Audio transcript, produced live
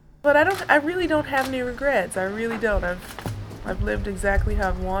But I really don't have any regrets. I really don't. I've lived exactly how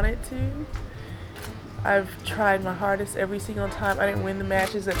I've wanted to. I've tried my hardest every single time. I didn't win the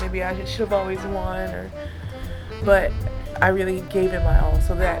matches that maybe I should have always won, but I really gave it my all.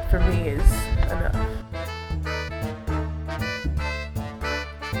 So that for me is enough.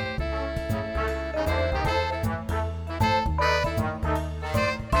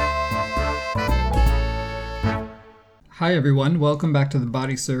 Hi everyone, welcome back to the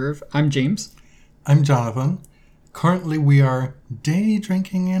Body Serve. I'm James. I'm Jonathan. Currently we are day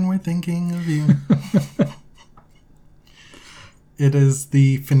drinking and we're thinking of you. It is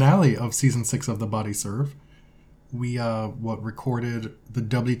the finale of season 6 of the Body Serve. We recorded the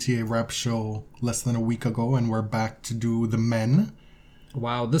WTA Wrap show less than a week ago, and we're back to do the men.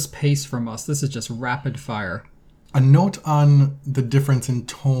 Wow, this pace from us, this is just rapid fire. A note on the difference in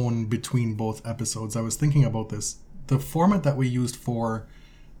tone between both episodes. I was thinking about this. The format that we used for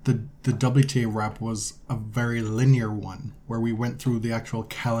the WTA Wrap was a very linear one, where we went through the actual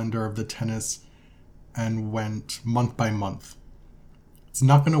calendar of the tennis and went month by month. It's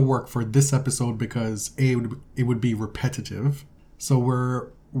not going to work for this episode because it would be repetitive. So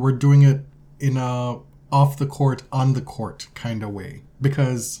we're doing it in a off the court, on the court kind of way.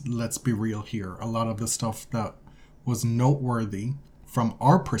 Because let's be real here, a lot of the stuff that was noteworthy, from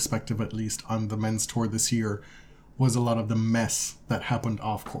our perspective at least, on the men's tour this year, was a lot of the mess that happened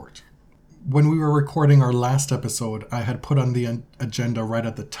off court. When we were recording our last episode, I had put on the agenda right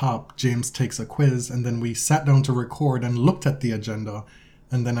at the top, James takes a quiz, and then we sat down to record and looked at the agenda,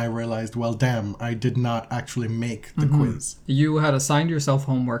 and then I realized, well, damn, I did not actually make the quiz. You had assigned yourself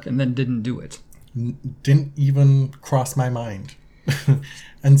homework and then didn't do it. Didn't even cross my mind.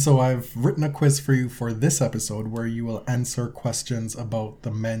 And so I've written a quiz for you for this episode where you will answer questions about the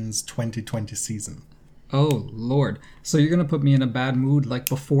men's 2020 season. Oh, Lord. So you're going to put me in a bad mood like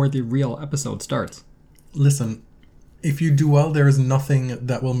before the real episode starts. Listen, if you do well, there is nothing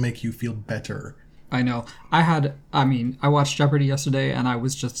that will make you feel better. I know. I watched Jeopardy yesterday and I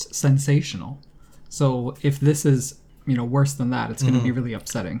was just sensational. So if this is, worse than that, it's going to be really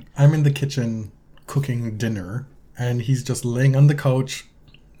upsetting. I'm in the kitchen cooking dinner and he's just laying on the couch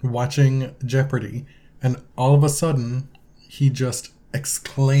watching Jeopardy. And all of a sudden, he just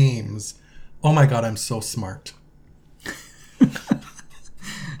exclaims, "Oh my God, I'm so smart."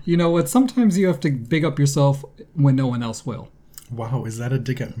 You know what? Sometimes you have to big up yourself when no one else will. Wow, is that a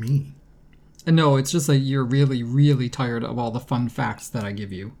dig at me? No, it's just that you're really, really tired of all the fun facts that I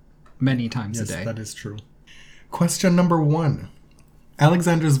give you many times a day. Yes, that is true. Question number 1.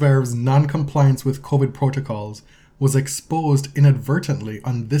 Alexander Zverev's non-compliance with COVID protocols was exposed inadvertently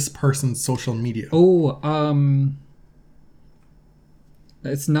on this person's social media.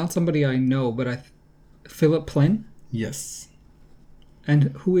 It's not somebody I know, but Philip Plain? Yes.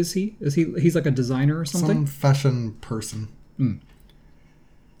 And who is he? He's like a designer or something? Some fashion person.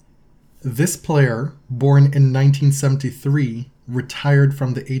 This player, born in 1973, retired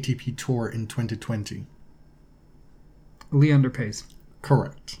from the ATP Tour in 2020. Leander Paes.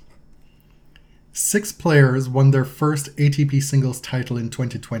 Correct. 6 players won their first ATP singles title in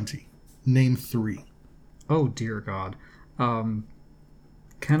 2020. Name 3. Oh, dear God. Can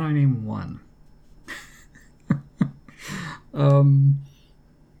I name one?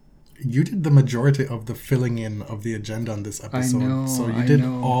 You did the majority of the filling in of the agenda on this episode. I know, so you did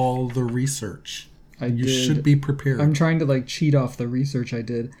all the research. You should be prepared. I'm trying to cheat off the research I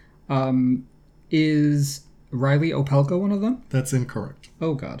did. Is Riley Opelka one of them? That's incorrect.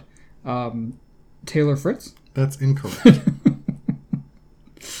 Oh, God. Taylor Fritz? That's incorrect.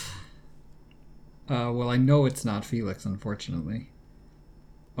 Well, I know it's not Felix, unfortunately.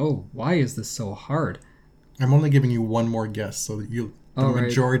 Oh, why is this so hard? I'm only giving you one more guess, so that the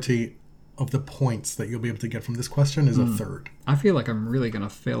majority of the points that you'll be able to get from this question is a third. I feel like I'm really going to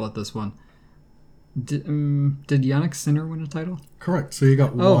fail at this one. Did Jannik Sinner win a title? Correct, so you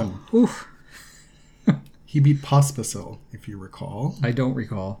got one. Oof. He beat Pospisil, if you recall. I don't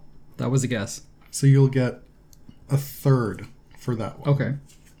recall. That was a guess. So you'll get a third for that one. Okay.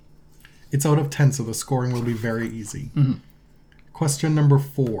 It's out of 10, so the scoring will be very easy. Mm-hmm. Question number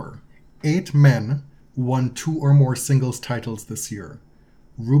 4. 8 men won 2 or more singles titles this year.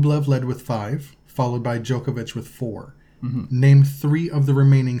 Rublev led with 5, followed by Djokovic with 4. Mm-hmm. Name 3 of the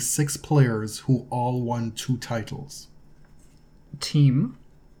remaining 6 players who all won 2 titles. Thiem.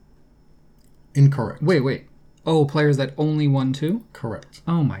 Incorrect. Wait. Oh, players that only won 2? Correct.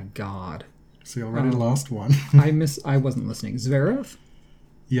 Oh my God. So you already lost one. I wasn't listening. Zverev?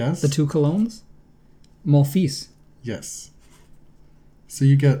 Yes. The 2 Colognes? Monfils? Yes. So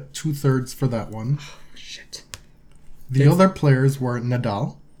you get 2/3 for that one. Shit. The other players were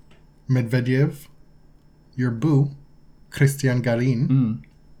Nadal, Medvedev, your boo, Christian Garin,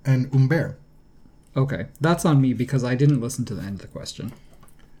 and Humbert. Okay, that's on me because I didn't listen to the end of the question.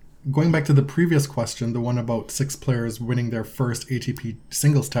 Going back to the previous question, the one about 6 players winning their first ATP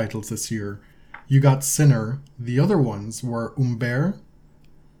singles titles this year, you got Sinner. The other ones were Humbert,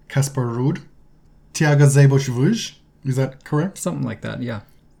 Kasper Ruud, Tiago Zejboš-Vuj, is that correct? Something like that, yeah.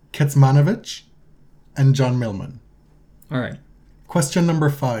 Kecmanovic, and John Millman. All right. Question number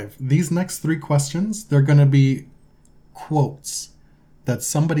 5. These next 3 questions, they're going to be quotes that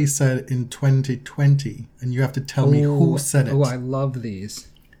somebody said in 2020, and you have to tell me who said it. Oh, I love these.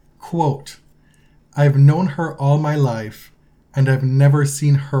 Quote, I've known her all my life, and I've never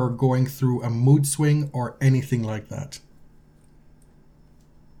seen her going through a mood swing or anything like that.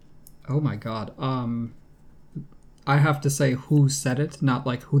 Oh my god. I have to say who said it, not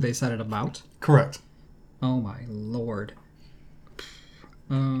like who they said it about. Correct. Oh my lord.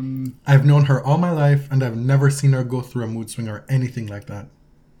 I've known her all my life, and I've never seen her go through a mood swing or anything like that.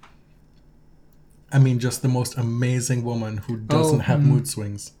 I mean, just the most amazing woman who doesn't have mood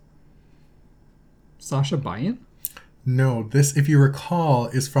swings. Sasha Bryant? No, this, if you recall,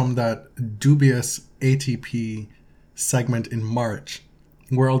 is from that dubious ATP segment in March,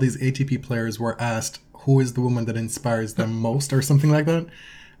 where all these ATP players were asked who is the woman that inspires them most or something like that.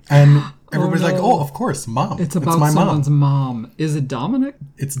 And everybody's like, oh, of course, mom. It's about my someone's mom. Is it Dominic?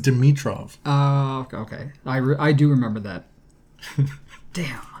 It's Dimitrov. Okay. I do remember that.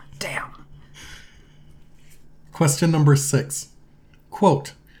 Damn. Question number 6.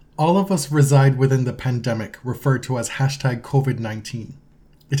 Quote, all of us reside within the pandemic referred to as hashtag COVID-19.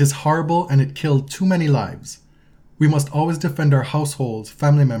 It is horrible and it killed too many lives. We must always defend our households,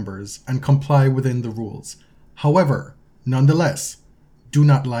 family members, and comply within the rules. However, nonetheless, do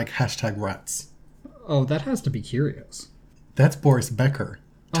not like hashtag rats. Oh, that has to be Kyrgios. That's Boris Becker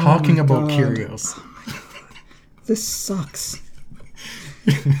talking about Kyrgios. This sucks.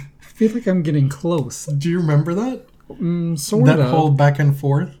 I feel like I'm getting close. Do you remember that? Sort of. That whole back and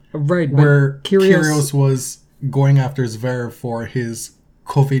forth? Right. Where Kyrgios was going after Zverev for his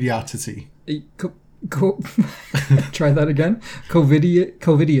covidiocy. Try that again?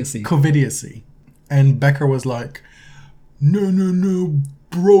 Covidiocy. Covidiocy. And Becker was like, no,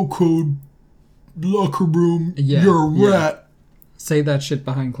 bro code, locker room, you're a rat. Say that shit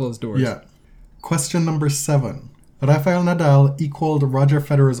behind closed doors. Yeah. Question number 7. Rafael Nadal equaled Roger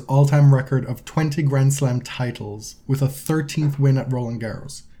Federer's all-time record of 20 Grand Slam titles with a 13th win at Roland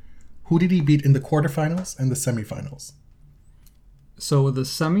Garros. Who did he beat in the quarterfinals and the semifinals? So the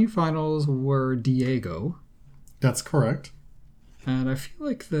semifinals were Diego. That's correct. And I feel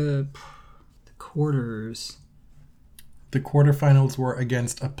like the quarters... The quarterfinals were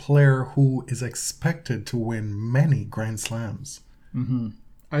against a player who is expected to win many Grand Slams. Mm-hmm.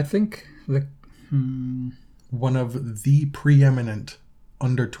 I think one of the preeminent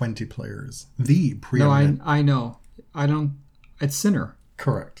under 20 players. The preeminent. No, I know. I don't... It's Sinner.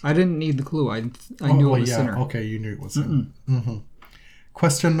 Correct. I didn't need the clue. I knew it was Sinner. Okay, you knew it was Sinner. Mm-hmm.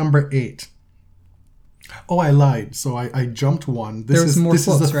 Question number 8. Oh, I lied. So I jumped one. This is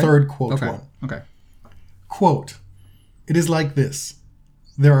the third quote one. Okay. Quote, it is like this.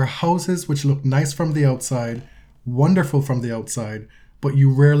 There are houses which look nice from the outside, wonderful from the outside, but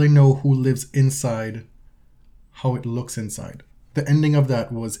you rarely know who lives inside, how it looks inside. The ending of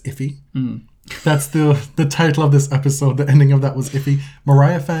that was Iffy. That's the title of this episode. The ending of that was Iffy.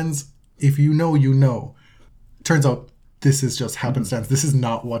 Mariah fans, if you know, you know. Turns out this is just happenstance. This is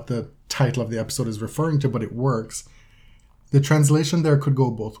not what the title of the episode is referring to, but it works. The translation there could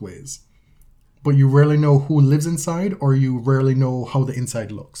go both ways. But you rarely know who lives inside, or you rarely know how the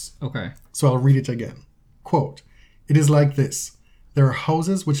inside looks. Okay. So I'll read it again. Quote, it is like this. There are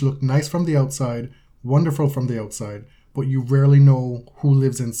houses which look nice from the outside, wonderful from the outside, but you rarely know who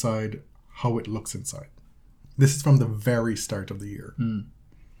lives inside, how it looks inside. This is from the very start of the year.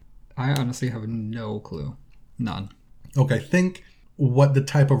 I honestly have no clue. None. Okay, think what the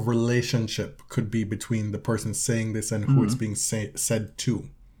type of relationship could be between the person saying this and who it's being said to.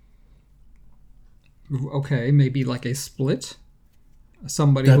 Okay, maybe like a split?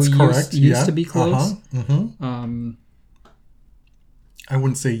 Somebody That's who correct. used to be close? I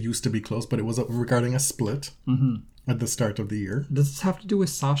wouldn't say used to be close, but it was regarding a split at the start of the year. Does this have to do with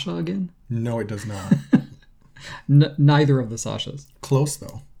Sasha again? No, it does not. Neither of the Sashas. Close,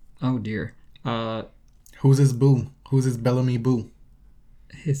 though. Oh, dear. Who's his boo? Who's his Bellamy boo?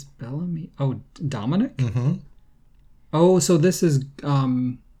 His Bellamy? Oh, Dominic? Mm-hmm. Oh, so this is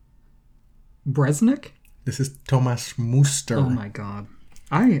Bresnik? This is Tomas Muster. Oh, my God.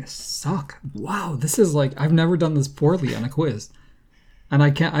 I suck. Wow, this is like... I've never done this poorly on a quiz. And I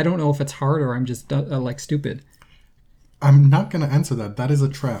don't know if it's hard or I'm just like stupid. I'm not going to answer that. That is a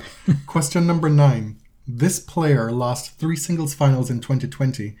trap. Question number 9. This player lost 3 singles finals in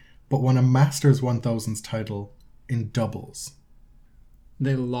 2020, but won a Masters 1000s title in doubles.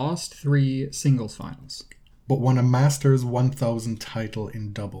 They lost 3 singles finals, but won a Masters 1000 title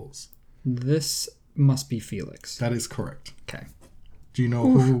in doubles. This must be Felix. That is correct. Okay. Do you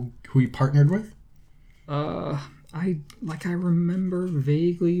know who he partnered with? I remember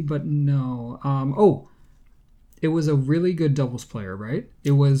vaguely, but no. It was a really good doubles player, right?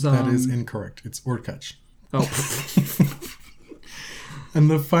 It was. That is incorrect. It's Urkac. Oh. And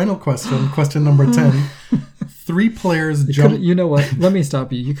the final question number 10. 3 players jumped. You know what? Let me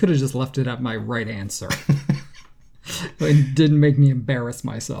stop you. You could have just left it at my right answer. It didn't make me embarrass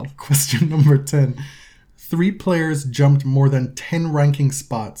myself. Question number 10. 3 players jumped more than 10 ranking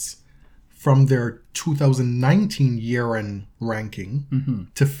spots from their 2019 year-end ranking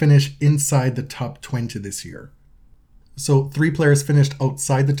to finish inside the top 20 this year. So 3 players finished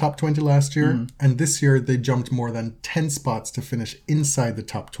outside the top 20 last year, and this year they jumped more than 10 spots to finish inside the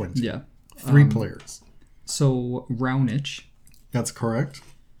top 20. Yeah. 3 players. So Raonic. That's correct.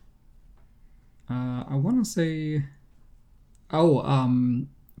 I want to say... Pablo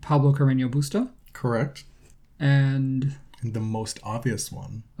Carreño Busta. Correct. And the most obvious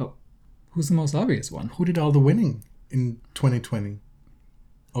one. Oh, who's the most obvious one? Who did all the winning in 2020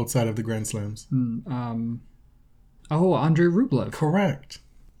 outside of the Grand Slams? Andrei Rublev. Correct.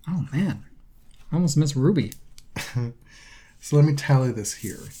 Oh, man. I almost missed Ruby. So let me tally this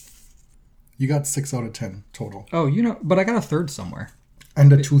here. You got 6 out of 10 total. Oh, but I got a third somewhere.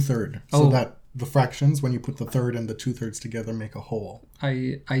 And a 2/3. So that the fractions, when you put the third and the 2/3 together, make a whole.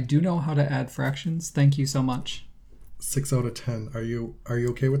 I do know how to add fractions. Thank you so much. 6 out of 10. Are you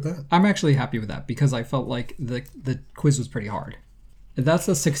okay with that? I'm actually happy with that because I felt like the quiz was pretty hard. That's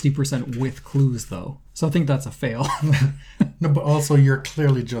a 60% with clues, though. So I think that's a fail. No, but also you're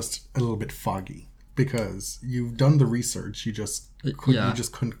clearly just a little bit foggy because you've done the research. You just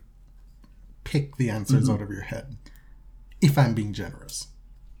couldn't pick the answers out of your head. If I'm being generous.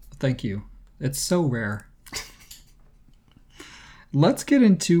 Thank you. It's so rare. Let's get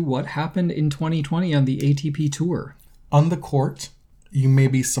into what happened in 2020 on the ATP Tour. On the court, you may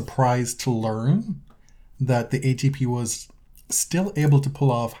be surprised to learn that the ATP was still able to pull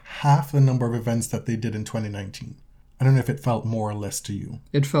off half the number of events that they did in 2019. I don't know if it felt more or less to you.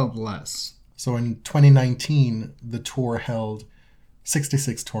 It felt less. So in 2019, the tour held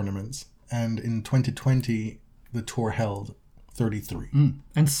 66 tournaments, and in 2020, the tour held 33.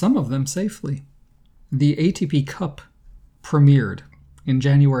 And some of them safely. The ATP Cup premiered in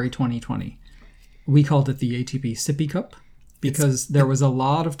January 2020. We called it the ATP Sippy Cup because there was a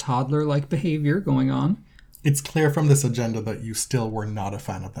lot of toddler-like behavior going on. It's clear from this agenda that you still were not a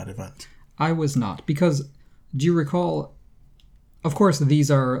fan of that event. I was not, because do you recall, of course,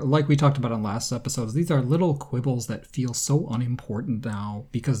 these are, like we talked about on last episodes, these are little quibbles that feel so unimportant now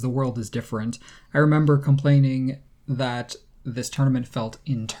because the world is different. I remember complaining that this tournament felt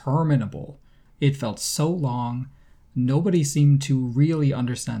interminable. It felt so long. Nobody seemed to really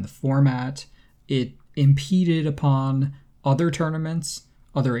understand the format. It impeded upon other tournaments,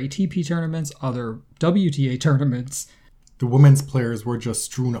 other ATP tournaments, other WTA tournaments. The women's players were just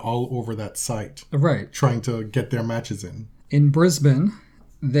strewn all over that site. Right. Trying to get their matches in. In Brisbane,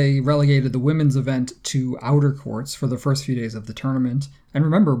 they relegated the women's event to outer courts for the first few days of the tournament. And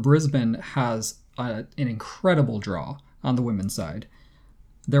remember, Brisbane has an incredible draw on the women's side.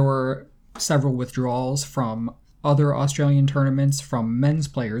 There were several withdrawals from other Australian tournaments from men's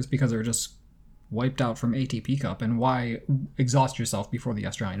players because they were just wiped out from ATP Cup. And why exhaust yourself before the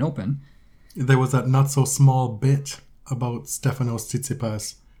Australian Open? There was that not so small bit about Stefanos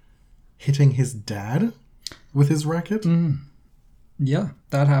Tsitsipas hitting his dad with his racket. Yeah,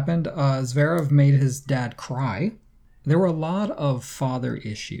 that happened. Zverev made his dad cry. There were a lot of father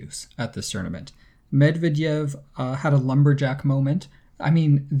issues at this tournament. Medvedev had a lumberjack moment. I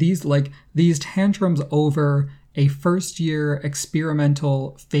mean, these tantrums over a first-year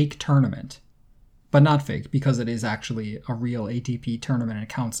experimental fake tournament. But not fake, because it is actually a real ATP tournament and it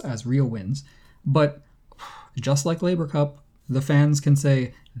counts as real wins. But just like Labour Cup, the fans can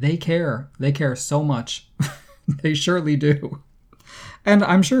say they care. They care so much. They surely do. And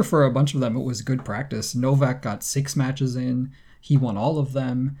I'm sure for a bunch of them it was good practice. Novak got 6 matches in. He won all of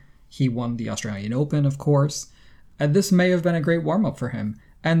them. He won the Australian Open, of course. And this may have been a great warm-up for him.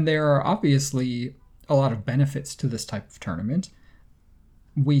 And there are obviously a lot of benefits to this type of tournament.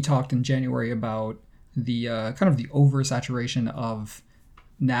 We talked in January about the kind of the oversaturation of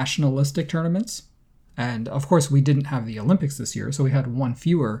nationalistic tournaments. And of course, we didn't have the Olympics this year, so we had one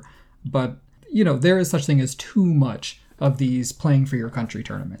fewer. But, there is such thing as too much of these playing for your country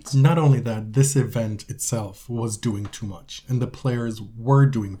tournaments. Not only that, this event itself was doing too much, and the players were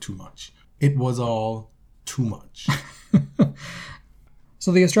doing too much. It was all too much.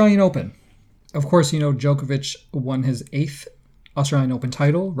 So the Australian Open. Of course, Djokovic won his 8th Australian Open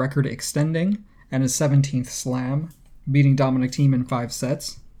title, record extending, and his 17th slam, beating Dominic Thiem in 5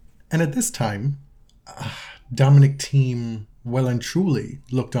 sets. And at this time, Dominic Thiem well and truly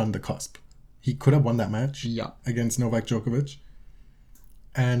looked on the cusp. He could have won that match against Novak Djokovic.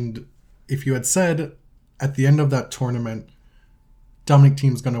 And if you had said at the end of that tournament, Dominic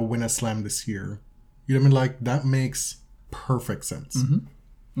Thiem's going to win a slam this year, you'd have been like, that makes perfect sense.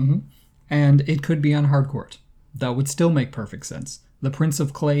 Mm-hmm. Mm-hmm. And it could be on hard court. That would still make perfect sense. The Prince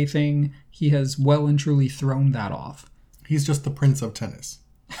of Clay thing, he has well and truly thrown that off. He's just the Prince of tennis.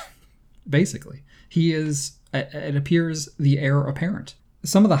 Basically. He is, it appears, the heir apparent.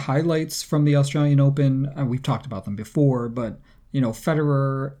 Some of the highlights from the Australian Open, we've talked about them before, but,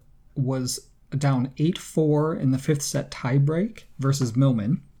 Federer was down 8-4 in the 5th set tiebreak versus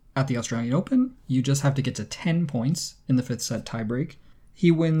Millman. At the Australian Open, you just have to get to 10 points in the 5th set tiebreak.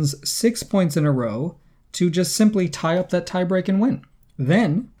 He wins 6 points in a row to just simply tie up that tiebreak and win.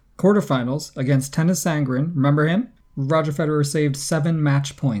 Then, quarterfinals against Tennis Sangren, remember him? Roger Federer saved 7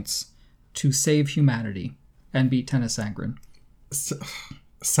 match points to save humanity and beat Tennis Sangren.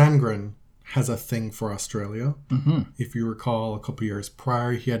 Sangren has a thing for Australia. Mm-hmm. If you recall, a couple years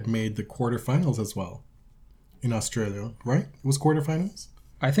prior, he had made the quarterfinals as well in Australia, right? It was quarterfinals?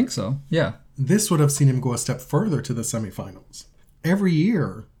 I think so, yeah. This would have seen him go a step further to the semifinals. Every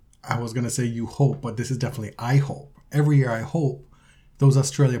year, I was going to say you hope, but this is definitely I hope. Every year I hope those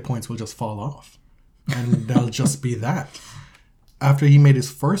Australia points will just fall off. And they'll just be that. After he made his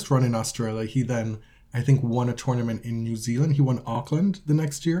first run in Australia, he then, I think, won a tournament in New Zealand. He won Auckland the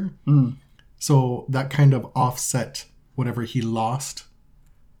next year. Mm. So that kind of offset whatever he lost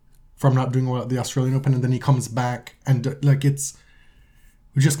from not doing well at the Australian Open. And then he comes back and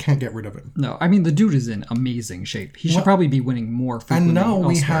we just can't get rid of him. No, I mean, the dude is in amazing shape. He should probably be winning more frequently. And now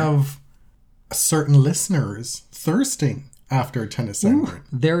we elsewhere. have certain listeners thirsting after Tennis Sangren.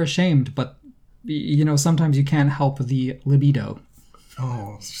 They're ashamed, but, sometimes you can't help the libido.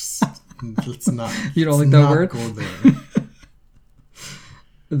 Oh, let's not. You don't like that word? Go there.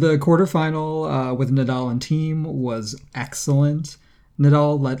 The quarterfinal with Nadal and Thiem was excellent.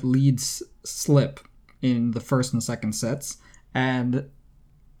 Nadal let leads slip in the first and second sets, and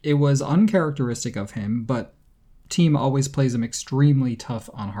it was uncharacteristic of him, but Thiem always plays him extremely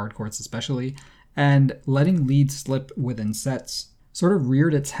tough on hard courts especially, and letting leads slip within sets sort of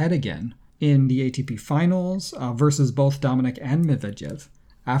reared its head again in the ATP finals versus both Dominic and Medvedev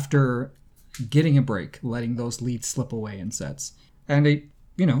after getting a break, letting those leads slip away in sets. And it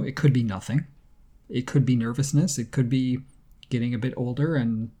could be nothing. It could be nervousness. It could be getting a bit older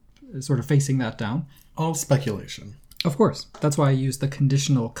and sort of facing that down. All speculation. Of course. That's why I use the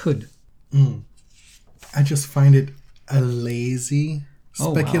conditional could. I just find it a lazy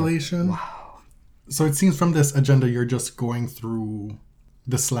speculation. Wow. So it seems from this agenda you're just going through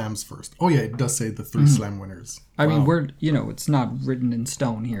the slams first. Oh yeah, it does say the 3 slam winners. I mean, we're, it's not written in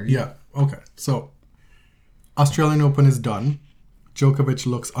stone here. Yeah, okay. So Australian Open is done. Djokovic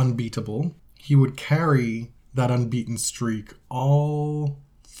looks unbeatable. He would carry that unbeaten streak all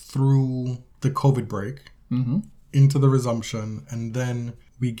through the COVID break into the resumption, and then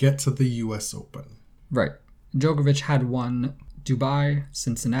we get to the US Open. Right. Djokovic had won Dubai,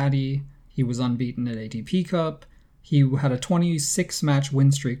 Cincinnati. He was unbeaten at ATP Cup. He had a 26-match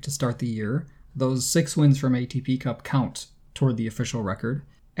win streak to start the year. Those 6 wins from ATP Cup count toward the official record.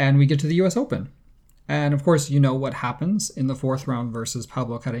 And we get to the US Open. And of course, you know what happens in the 4th round versus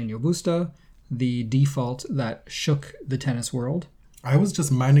Pablo Carreño Busta, the default that shook the tennis world. I was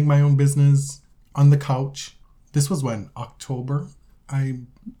just minding my own business on the couch. This was when? October?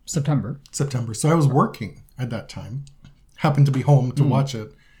 September. So I was working at that time. Happened to be home to watch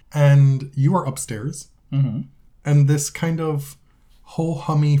it. And you were upstairs. Mm-hmm. And this kind of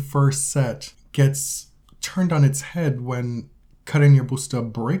ho-hummy first set gets turned on its head when Carreño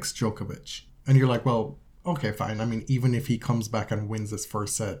Busta breaks Djokovic. And you're like, well, okay, fine. I mean, even if he comes back and wins this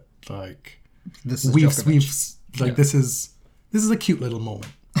first set, this is Djokovic. This is a cute little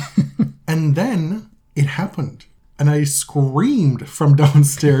moment. And then it happened. And I screamed from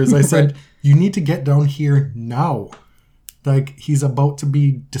downstairs. I said, you need to get down here now. He's about to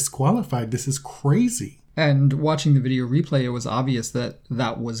be disqualified. This is crazy. And watching the video replay, it was obvious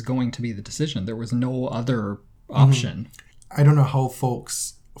that was going to be the decision. There was no other option. I don't know how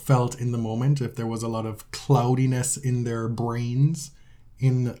folks felt in the moment, if there was a lot of cloudiness in their brains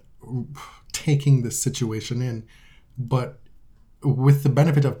in taking this situation in. But with the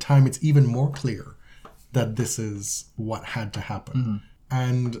benefit of time, it's even more clear that this is what had to happen. Mm-hmm.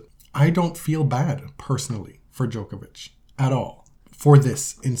 And I don't feel bad, personally, for Djokovic at all for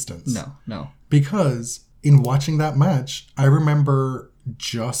this instance. No. Because in watching that match, I remember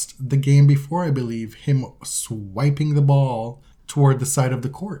just the game before, I believe, him swiping the ball toward the side of the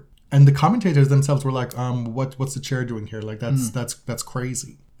court. And the commentators themselves were like, what's the chair doing here? Like, that's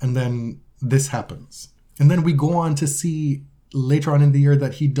crazy. And then this happens. And then we go on to see later on in the year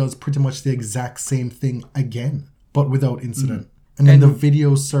that he does pretty much the exact same thing again, but without incident. And then the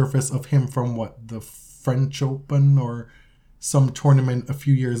videos surface of him from the French Open or some tournament a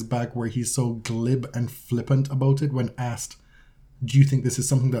few years back, where he's so glib and flippant about it when asked, do you think this is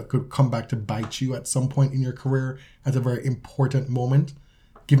something that could come back to bite you at some point in your career at a very important moment,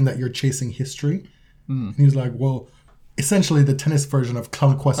 given that you're chasing history? And he was like, well, essentially the tennis version of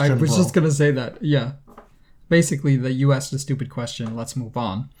clown question, I was bro. just going to say that, yeah. Basically, you asked a stupid question, let's move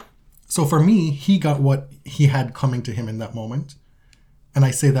on. So for me, he got what he had coming to him in that moment. And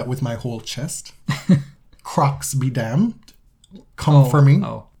I say that with my whole chest. Crocs be damned. Come for me.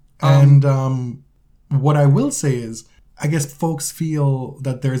 And what I will say is, I guess folks feel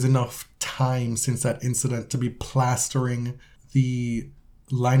that there's enough time since that incident to be plastering the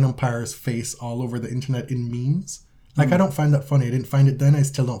line umpire's face all over the internet in memes. Like, I don't find that funny. I didn't find it then. I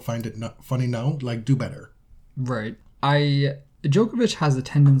still don't find it not funny now. Like, do better. Right. Djokovic has a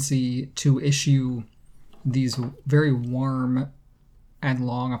tendency to issue these very warm and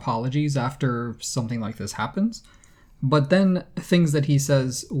long apologies after something like this happens. But then things that he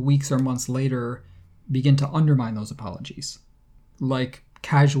says weeks or months later begin to undermine those apologies. Like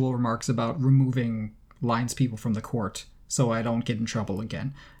casual remarks about removing lines people from the court so I don't get in trouble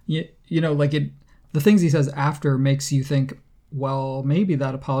again. You know, like the things he says after makes you think, well, maybe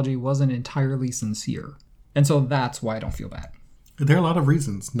that apology wasn't entirely sincere. And so that's why I don't feel bad. There are a lot of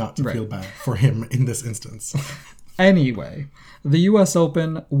reasons not to feel bad for him in this instance. Anyway, the US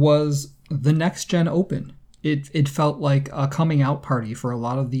Open was the next gen Open. It felt like a coming out party for a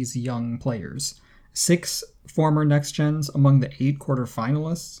lot of these young players. 6 former next gens among the 8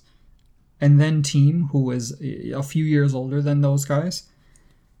 quarterfinalists, and then Thiem, who is a few years older than those guys.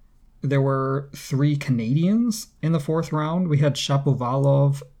 There were 3 Canadians in the 4th round. We had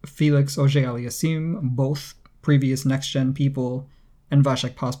Shapovalov, Felix Auger-Aliassime, both previous next gen people, and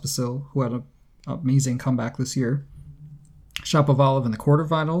Vasek Pospisil, who had an amazing comeback this year. Shapovalov in the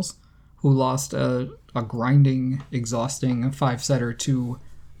quarterfinals, who lost a grinding, exhausting 5-setter to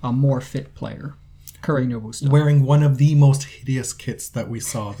a more fit player, Carreño Busta. Wearing one of the most hideous kits that we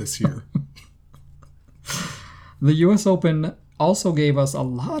saw this year. The US Open also gave us a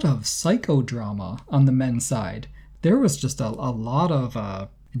lot of psychodrama on the men's side. There was just a lot of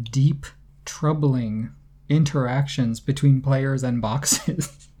deep, troubling interactions between players and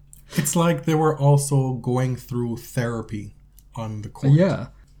boxes. It's like they were also going through therapy on the court. Yeah.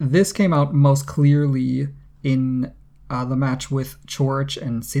 This came out most clearly in the match with Coric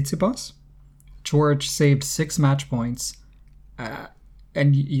and Tsitsipas. Coric saved 6 match points,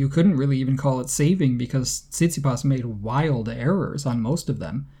 and you couldn't really even call it saving because Tsitsipas made wild errors on most of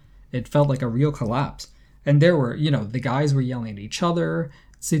them. It felt like a real collapse. And there were, the guys were yelling at each other.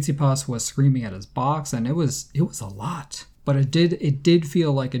 Tsitsipas was screaming at his box, and it was a lot. But it did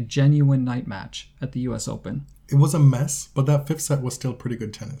feel like a genuine night match at the US Open. It was a mess, but that 5th set was still pretty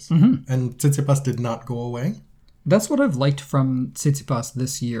good tennis. Mm-hmm. And Tsitsipas did not go away. That's what I've liked from Tsitsipas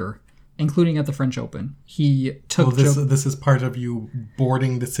this year, including at the French Open. He took... this is part of you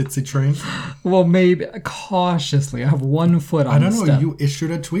boarding the Tsitsi train? Well, maybe cautiously. I have one foot on the step. I don't know. You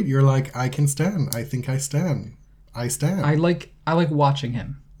issued a tweet. You're like, I can stand. I think I stand. I stand. I like watching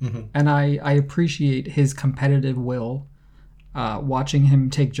him. Mm-hmm. And I appreciate his competitive will. Watching him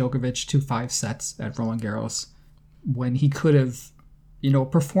take Djokovic to 5 sets at Roland Garros when he could have, a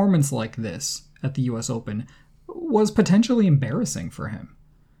performance like this at the US Open was potentially embarrassing for him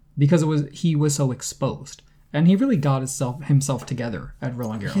because he was so exposed, and he really got himself together at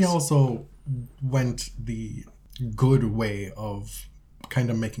Roland Garros. He also went the good way of kind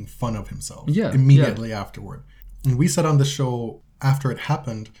of making fun of himself immediately afterward. And we said on the show after it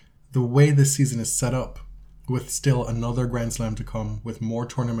happened, the way this season is set up, with still another Grand Slam to come, with more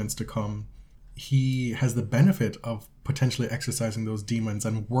tournaments to come, he has the benefit of potentially exercising those demons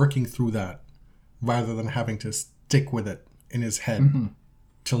and working through that rather than having to stick with it in his head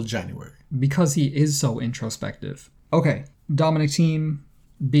till January. Because he is so introspective. Okay, Dominic Thiem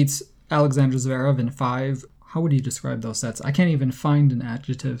beats Alexander Zverev in 5 how would you describe those sets? I can't even find an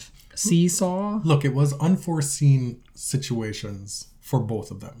adjective. Seesaw? Look, it was unforeseen situations for both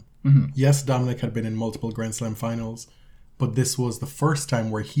of them. Yes, Dominic had been in multiple Grand Slam finals, but this was the first time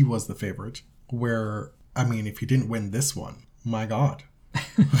where he was the favorite. Where, I mean, if he didn't win this one, my God.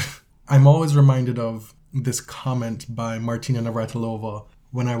 I'm always reminded of this comment by Martina Navratilova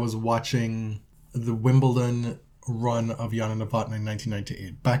when I was watching the Wimbledon run of Jana Novotna in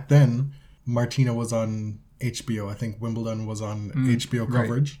 1998. Back then, Martina was on HBO. I think Wimbledon was on HBO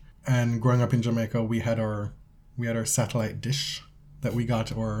coverage. Right. And growing up in Jamaica, we had our satellite dish that we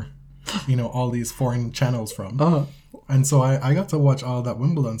got, or, you know, all these foreign channels from. Uh-huh. And so I got to watch all that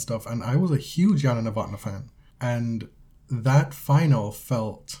Wimbledon stuff, and I was a huge Jana Novotna fan. And that final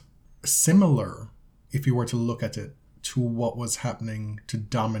felt similar, if you were to look at it, to what was happening to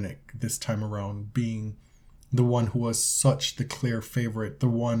Dominic this time around, being the one who was such the clear favorite, the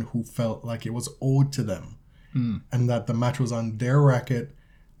one who felt like it was owed to them, and that the match was on their racket,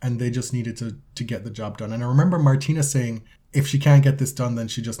 and they just needed to get the job done. And I remember Martina saying, if she can't get this done, then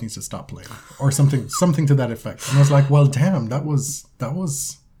she just needs to stop playing, or something to that effect. And I was like, well, damn, that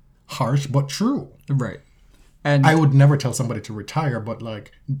was harsh but true. Right. And I would never tell somebody to retire, but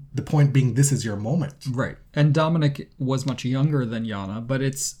like the point being, this is your moment. Right. And Dominic was much younger than Jana, but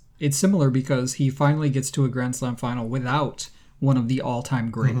it's similar because he finally gets to a Grand Slam final without one of the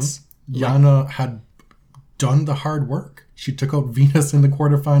all-time greats. Jana had done the hard work. She took out Venus in the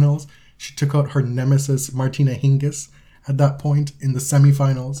quarterfinals. She took out her nemesis, Martina Hingis, at that point in the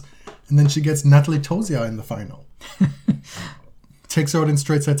semifinals. And then she gets Natalie Tozia in the final. Takes her out in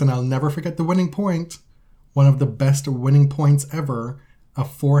straight sets, and I'll never forget the winning point. One of the best winning points ever. A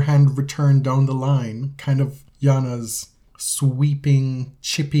forehand return down the line. Kind of Jana's sweeping,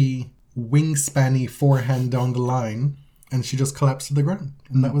 chippy, wingspanny forehand down the line. And she just collapsed to the ground.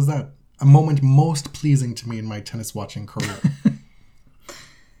 And that was that. A moment most pleasing to me in my tennis watching career.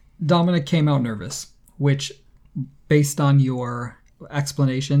 Dominic came out nervous, which, based on your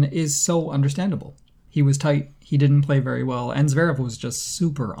explanation, is so understandable. He was tight, he didn't play very well, and Zverev was just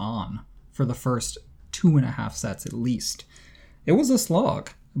super on for the first 2.5 sets at least. It was a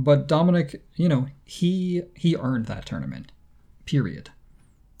slog, but Dominic, you know, he earned that tournament. Period.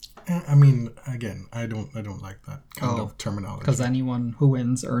 I mean, again, I don't like that kind of terminology. Because anyone who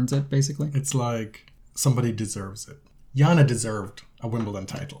wins earns it, basically? It's like somebody deserves it. Jana deserved a Wimbledon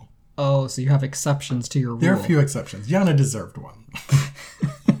title. Oh, so you have exceptions to your rule. There are a few exceptions. Jana deserved one.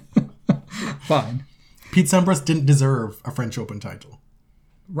 Fine. Pete Sampras didn't deserve a French Open title.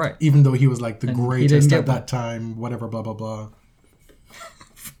 Right. Even though he was like the And greatest at that time, whatever, blah, blah, blah.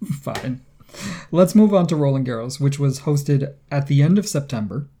 Fine. Let's move on to Roland Garros, which was hosted at the end of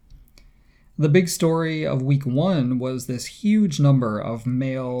September. The big story of week 1 was this huge number of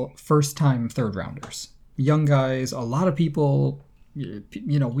male first-time third-rounders. Young guys, a lot of people,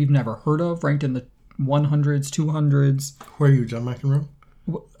 you know, we've never heard of, ranked in the 100s, 200s. Who are you, John McEnroe?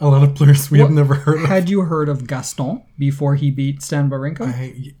 A lot of players we have never heard of. Had you heard of Gaston before he beat Stan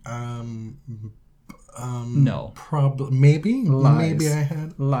Wawrinka? No. Probably. Maybe? Lies. Maybe I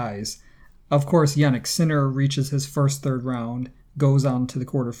had. Lies. Of course, Yannick Sinner reaches his first third round, goes on to the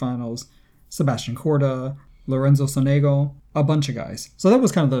quarterfinals. Sebastian Corda, Lorenzo Sonego, a bunch of guys. So that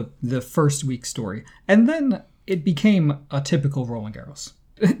was kind of the first week story. And then it became a typical Roland Garros.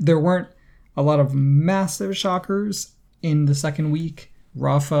 There weren't a lot of massive shockers in the second week.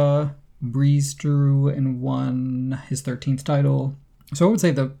 Rafa breezed through and won his 13th title. So I would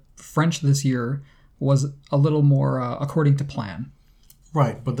say the French this year was a little more according to plan.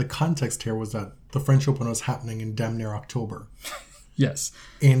 Right, but the context here was that the French Open was happening in damn near October. Yes.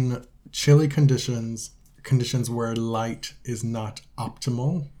 In chilly conditions where light is not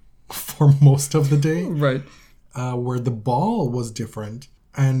optimal for most of the day. Right. Where the ball was different.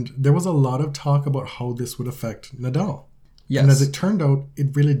 And there was a lot of talk about how this would affect Nadal. Yes. And as it turned out,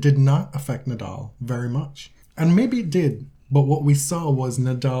 it really did not affect Nadal very much. And maybe it did, but what we saw was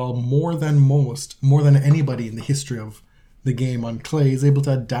Nadal, more than anybody in the history of the game on clay, is able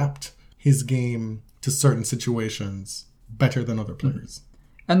to adapt his game to certain situations better than other players.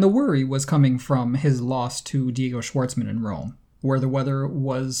 And the worry was coming from his loss to Diego Schwartzman in Rome, where the weather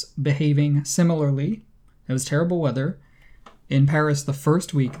was behaving similarly. It was terrible weather. In Paris, the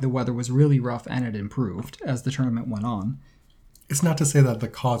first week, the weather was really rough, and it improved as the tournament went on. It's not to say that the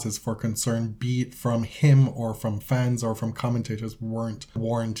causes for concern, be it from him or from fans or from commentators, weren't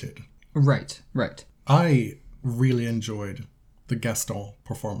warranted. Right. I really enjoyed the Gaston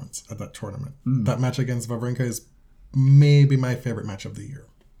performance at that tournament. That match against Wawrinka is maybe my favorite match of the year.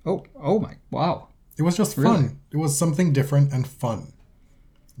 Oh my, wow. It was just fun. Really? It was something different and fun.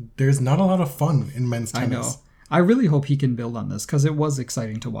 there's not a lot of fun in men's tennis. I know. I really hope he can build on this because it was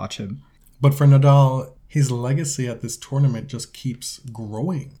exciting to watch him. But for Nadal, his legacy at this tournament just keeps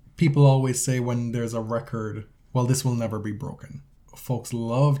growing. People always say when there's a record, well, this will never be broken. Folks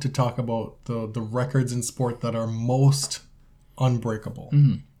love to talk about the records in sport that are most unbreakable.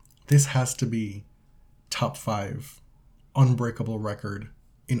 Mm-hmm. This has to be top 5 unbreakable record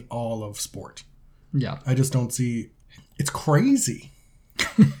in all of sport. Yeah. I just don't see... It's crazy.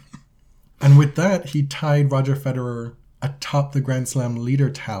 And with that, he tied Roger Federer atop the Grand Slam leader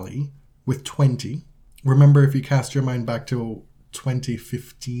tally with 20. Remember, if you cast your mind back to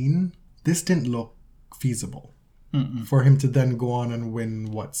 2015, this didn't look feasible. Mm-mm. For him to then go on and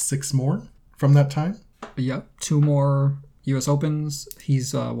win, 6 more from that time? Yep, 2 more US Opens.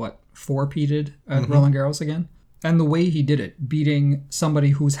 He's, 4-peated at Roland Garros again. And the way he did it, beating somebody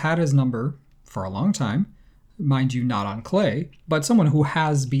who's had his number for a long time, mind you, not on clay, but someone who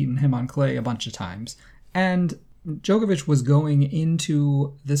has beaten him on clay a bunch of times. And Djokovic was going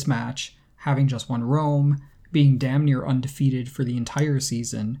into this match having just won Rome, being damn near undefeated for the entire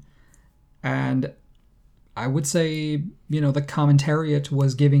season. And I would say, the commentariat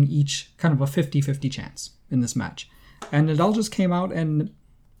was giving each kind of a 50-50 chance in this match. And Nadal just came out and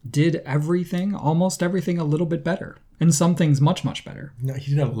did everything, almost everything, a little bit better. And some things much, much better. No,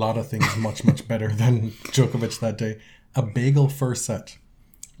 he did a lot of things much, much better than Djokovic that day. A bagel first set.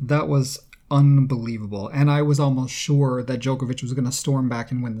 That was unbelievable. And I was almost sure that Djokovic was going to storm back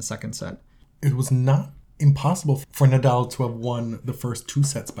and win the second set. It was not impossible for Nadal to have won the first 2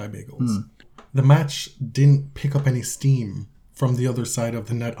 sets by bagels. The match didn't pick up any steam from the other side of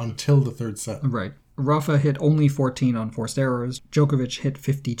the net until the third set. Right. Rafa hit only 14 on forced errors. Djokovic hit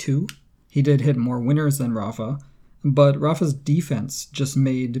 52. He did hit more winners than Rafa. But Rafa's defense just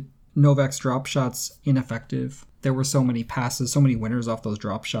made Novak's drop shots ineffective. There were so many passes, so many winners off those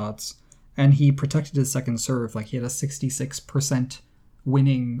drop shots. And he protected his second serve. Like, he had a 66%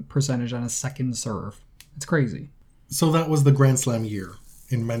 winning percentage on his second serve. It's crazy. So that was the Grand Slam year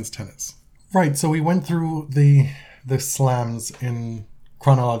in men's tennis. Right, so we went through the slams in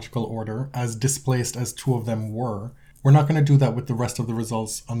chronological order, as displaced as 2 of them were. We're not going to do that with the rest of the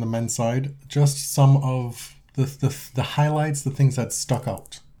results on the men's side. Just some of the highlights, the things that stuck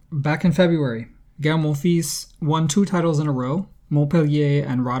out. Back in February, Gael Monfils won 2 titles in a row, Montpellier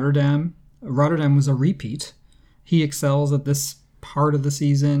and Rotterdam. Rotterdam was a repeat. He excels at this part of the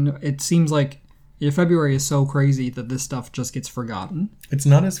season. It seems like February is so crazy that this stuff just gets forgotten. It's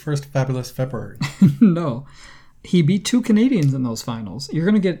not his first fabulous February. No. He beat 2 Canadians in those finals. You're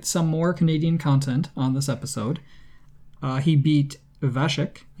going to get some more Canadian content on this episode. He beat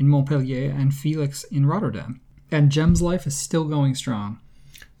Vasek in Montpellier and Felix in Rotterdam. And Gem's life is still going strong.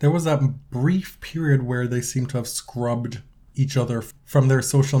 There was that brief period where they seem to have scrubbed each other from their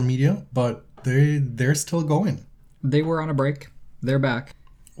social media, but they're still going. They were on a break. They're back.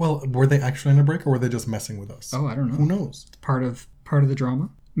 Well, were they actually on a break or were they just messing with us? Oh, I don't know. Who knows? It's part of the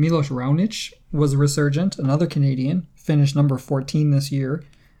drama. Milos Raonic was resurgent, another Canadian, finished number 14 this year,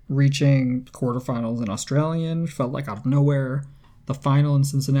 reaching quarterfinals in Australian, felt like out of nowhere. The final in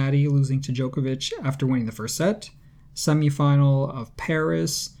Cincinnati, losing to Djokovic after winning the first set. Semi-final of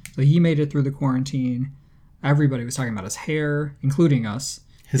Paris. So he made it through the quarantine. Everybody was talking about his hair, including us.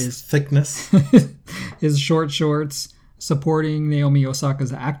 His thickness. His short shorts. Supporting Naomi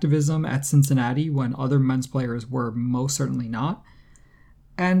Osaka's activism at Cincinnati when other men's players were most certainly not.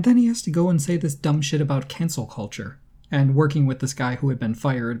 And then he has to go and say this dumb shit about cancel culture and working with this guy who had been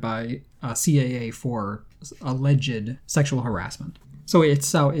fired by CAA for alleged sexual harassment. So it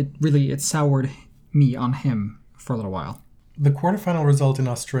soured me on him for a little while. The quarterfinal result in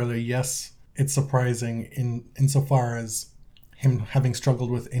Australia, yes, it's surprising insofar as him having struggled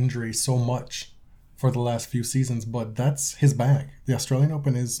with injury so much for the last few seasons, but that's his bag. The Australian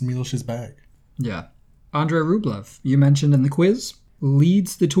Open is Milos's bag. Yeah. Andrei Rublev, you mentioned in the quiz,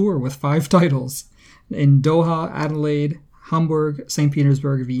 leads the tour with 5 titles. In Doha, Adelaide, Hamburg, St.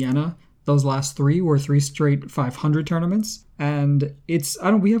 Petersburg, Vienna. Those last 3 were 3 straight 500 tournaments. And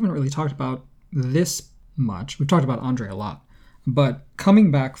we haven't really talked about this much. We've talked about Andrei a lot. But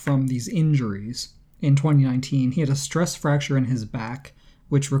coming back from these injuries in 2019, he had a stress fracture in his back,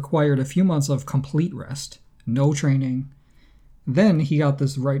 which required a few months of complete rest, no training. Then he got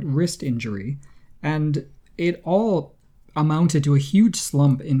this right wrist injury, and it all amounted to a huge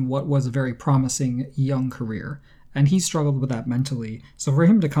slump in what was a very promising young career. And he struggled with that mentally. So for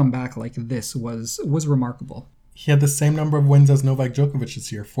him to come back like this was remarkable. He had the same number of wins as Novak Djokovic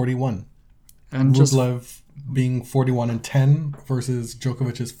this year, 41. And Rublev being 41-10 versus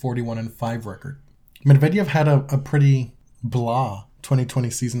Djokovic's 41-5 record. Medvedev had a pretty blah 2020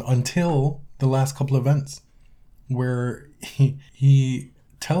 season until the last couple events, where he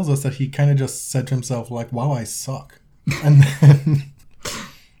tells us that he kind of just said to himself, like, wow, I suck. And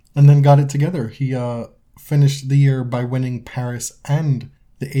then got it together. He finished the year by winning Paris and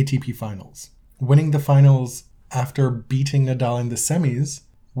the ATP finals. Winning the finals after beating Nadal in the semis,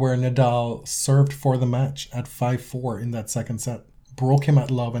 where Nadal served for the match at 5-4 in that second set. Broke him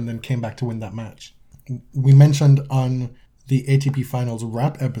at love and then came back to win that match. We mentioned on the ATP Finals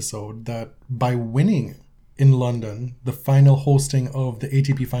Wrap episode that by winning in London, the final hosting of the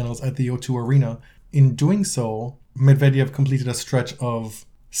ATP Finals at the O2 Arena, in doing so, Medvedev completed a stretch of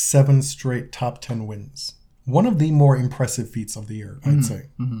 7 straight top 10 wins. One of the more impressive feats of the year, I'd say.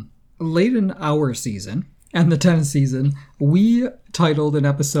 Mm-hmm. Late in our season, and the tennis season, we titled an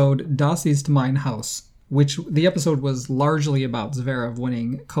episode Das ist mein Haus, which the episode was largely about Zverev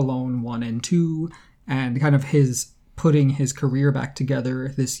winning Cologne 1 and 2, and kind of his putting his career back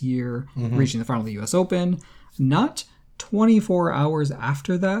together this year, reaching the final of the US Open. Not 24 hours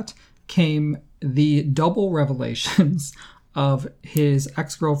after that came the double revelations of his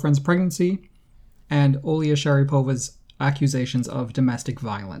ex-girlfriend's pregnancy and Olia Sharapova's accusations of domestic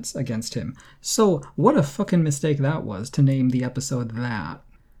violence against him. So what a fucking mistake that was to name the episode that.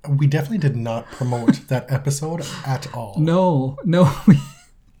 We definitely did not promote that episode at all. No,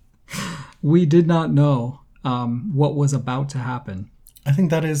 we did not know what was about to happen. I think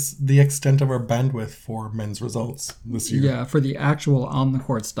that is the extent of our bandwidth for men's results this year. Yeah, for the actual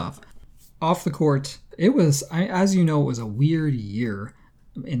on-the-court stuff. Off the court, it was, as you know, it was a weird year.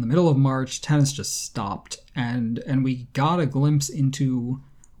 In the middle of March, tennis just stopped, and we got a glimpse into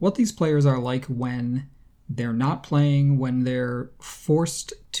what these players are like when they're not playing, when they're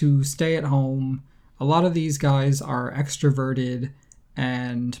forced to stay at home. A lot of these guys are extroverted,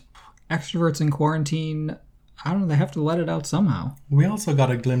 and extroverts in quarantine, I don't know, they have to let it out somehow. We also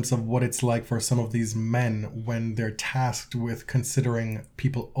got a glimpse of what it's like for some of these men when they're tasked with considering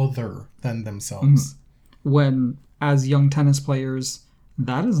people other than themselves. When, as young tennis players,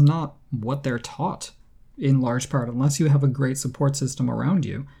 that is not what they're taught in large part, unless you have a great support system around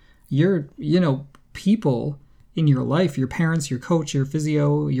you. People in your life, your parents, your coach, your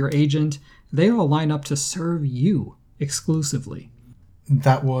physio, your agent, they all line up to serve you exclusively.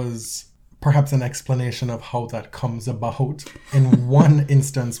 That was perhaps an explanation of how that comes about. In one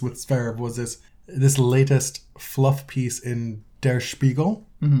instance with Zverev was this latest fluff piece in Der Spiegel,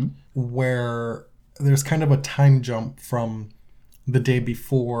 where there's kind of a time jump from the day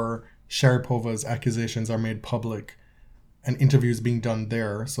before Sharapova's accusations are made public and interviews being done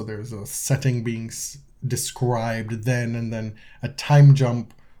there. So there's a setting being described then, and then a time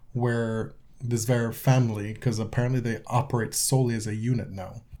jump where the Zverev family, because apparently they operate solely as a unit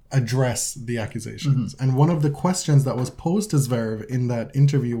now, address the accusations. And one of the questions that was posed to Zverev in that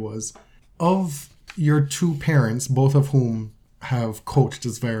interview was, of your two parents, both of whom have coached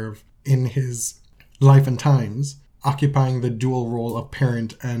Zverev in his life and times, occupying the dual role of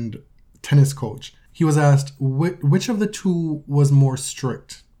parent and tennis coach, he was asked which of the two was more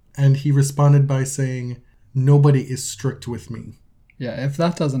strict, and he responded by saying, nobody is strict with me. Yeah, if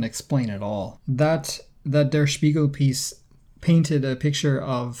that doesn't explain it all. That Der Spiegel piece painted a picture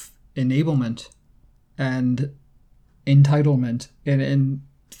of enablement and entitlement, and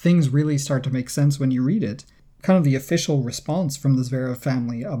things really start to make sense when you read it. Kind of the official response from the Zverev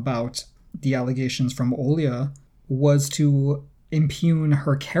family about the allegations from Olia was to impugn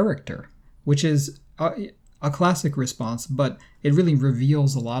her character, which is a classic response, but it really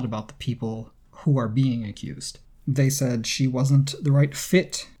reveals a lot about the people who are being accused. They said she wasn't the right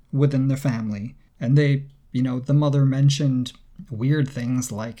fit within the family, and the mother mentioned weird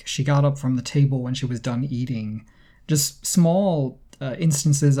things like she got up from the table when she was done eating, just small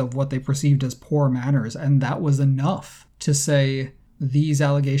instances of what they perceived as poor manners, and that was enough to say these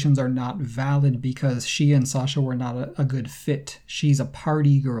allegations are not valid because she and Sasha were not a good fit. She's a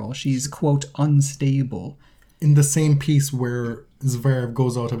party girl. She's, quote, unstable. In the same piece where Zverev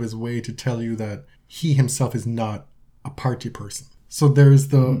goes out of his way to tell you that he himself is not a party person. So there's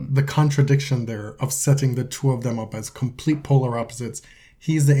the contradiction there of setting the two of them up as complete polar opposites.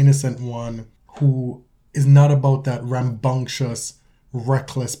 He's the innocent one who is not about that rambunctious,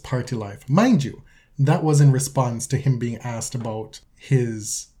 reckless party life. Mind you, that was in response to him being asked about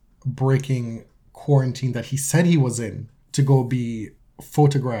his breaking quarantine that he said he was in to go be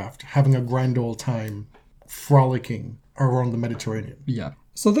photographed, having a grand old time, frolicking around the Mediterranean. Yeah.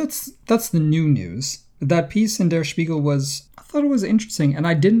 So that's the new news. That piece in Der Spiegel I thought it was interesting, and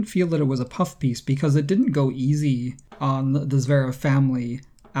I didn't feel that it was a puff piece because it didn't go easy on the Zverev family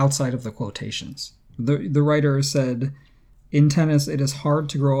outside of the quotations. The writer said, In tennis, it is hard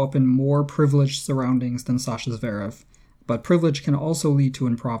to grow up in more privileged surroundings than Sasha Zverev, but privilege can also lead to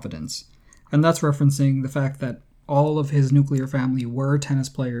improvidence. And that's referencing the fact that all of his nuclear family were tennis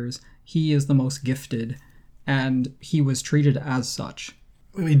players. He is the most gifted, and he was treated as such.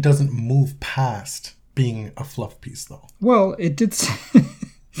 He doesn't move past being a fluff piece, though. Well, it did say,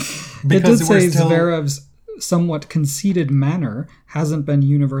 Zverev's somewhat conceited manner hasn't been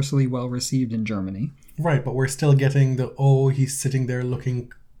universally well received in Germany. Right, but we're still getting he's sitting there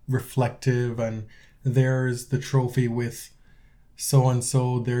looking reflective, and there's the trophy with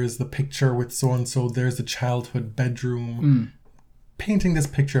so-and-so, there's the picture with so-and-so, there's the childhood bedroom. Painting this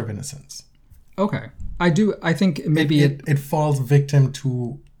picture of innocence. Okay. I think maybe it falls victim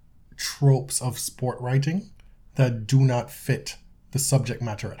to tropes of sport writing that do not fit the subject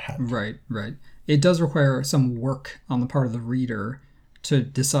matter at hand. Right. It does require some work on the part of the reader to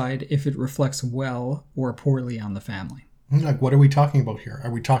decide if it reflects well or poorly on the family. Like, what are we talking about here? Are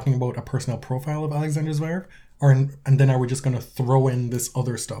we talking about a personal profile of Alexander Zverev? And then are we just going to throw in this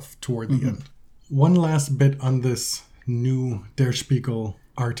other stuff toward the end? One last bit on this new Der Spiegel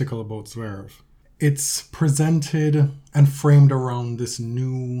article about Zverev. It's presented and framed around this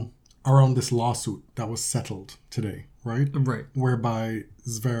lawsuit that was settled today, right? Right. Whereby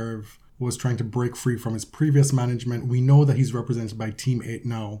Zverev was trying to break free from his previous management. We know that he's represented by Team 8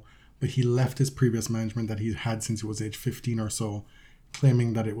 now, but he left his previous management that he'd had since he was age 15 or so,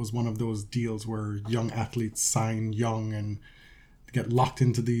 claiming that it was one of those deals where young athletes sign young and get locked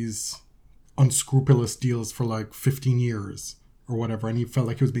into these unscrupulous deals for like 15 years or whatever, and he felt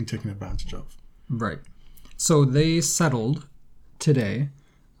like he was being taken advantage of. Right. So they settled today.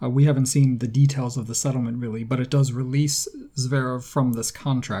 We haven't seen the details of the settlement really, but it does release Zverev from this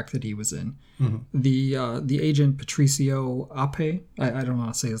contract that he was in. The agent Patricio Ape, I don't know how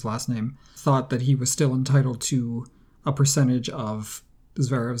to say his last name, thought that he was still entitled to a percentage of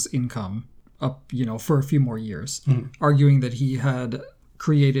Zverev's income up, for a few more years, arguing that he had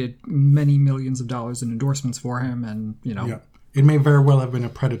created many millions of dollars in endorsements for him, and Yeah. It may very well have been a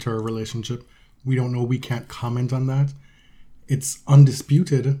predator relationship. We don't know. We can't comment on that. It's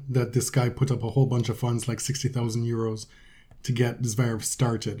undisputed that this guy put up a whole bunch of funds, like 60,000 euros, to get Zverev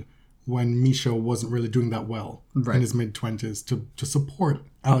started when Misha wasn't really doing that well in his mid-20s to support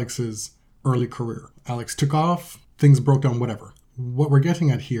Alex's early career. Alex took off, things broke down, whatever. What we're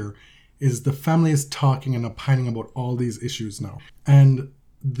getting at here is the family is talking and opining about all these issues now. And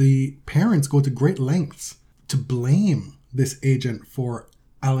the parents go to great lengths to blame this agent for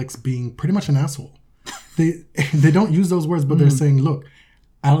Alex being pretty much an asshole. They don't use those words, but they're saying, look,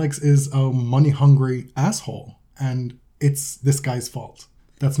 Alex is a money-hungry asshole, and it's this guy's fault.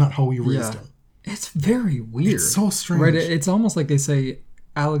 That's not how we raised him. It's very weird. It's so strange. Right? It's almost like they say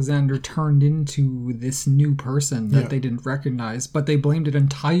Alexander turned into this new person that they didn't recognize, but they blamed it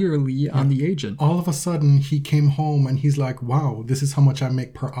entirely on the agent. All of a sudden, he came home and he's like, wow, this is how much I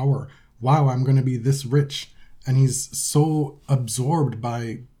make per hour. Wow, I'm going to be this rich. And he's so absorbed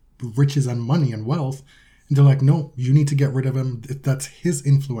by riches and money and wealth. And they're like, no, you need to get rid of him. That's his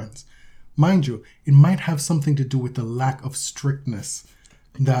influence. Mind you, it might have something to do with the lack of strictness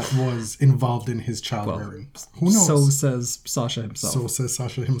that was involved in his childbearing. Who knows? So says Sasha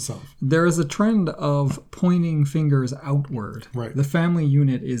himself. There is a trend of pointing fingers outward. Right. The family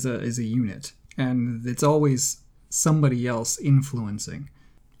unit is a unit, and it's always somebody else influencing.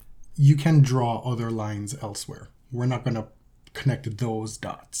 You can draw other lines elsewhere. We're not going to connect those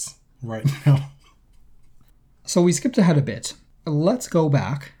dots right now. So we skipped ahead a bit. Let's go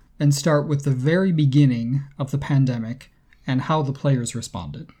back and start with the very beginning of the pandemic and how the players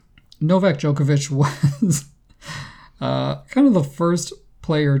responded. Novak Djokovic was kind of the first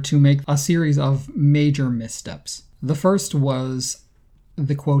player to make a series of major missteps. The first was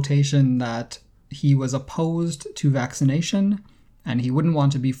the quotation that he was opposed to vaccination and he wouldn't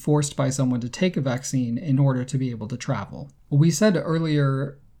want to be forced by someone to take a vaccine in order to be able to travel. We said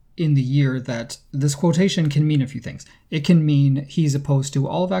earlier in the year that this quotation can mean a few things. It can mean he's opposed to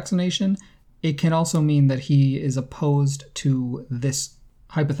all vaccination. It can also mean that he is opposed to this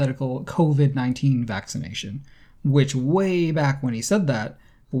hypothetical COVID-19 vaccination, which way back when he said that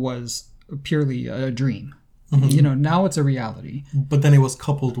was purely a dream. Now it's a reality. But then it was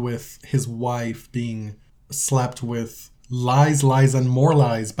coupled with his wife being slapped with lies, and more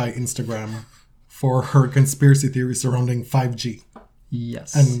lies by Instagram for her conspiracy theory surrounding 5G.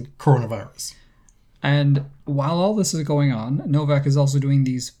 Yes. And coronavirus. And while all this is going on, Novak is also doing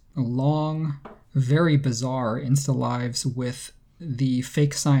these long, very bizarre Insta lives with the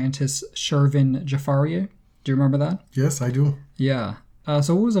fake scientist Shervin Jafarieh. Do you remember that? Yes, I do. Yeah.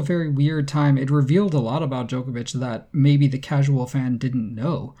 So it was a very weird time. It revealed a lot about Djokovic that maybe the casual fan didn't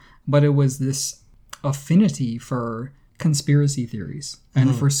know, but it was this affinity for conspiracy theories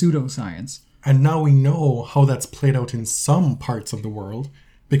and for pseudoscience. And now we know how that's played out in some parts of the world,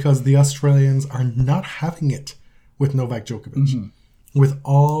 because the Australians are not having it with Novak Djokovic. With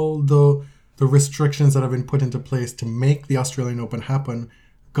all the restrictions that have been put into place to make the Australian Open happen,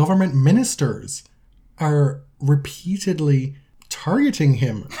 government ministers are repeatedly targeting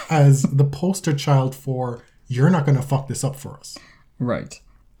him as the poster child for, you're not going to fuck this up for us. Right.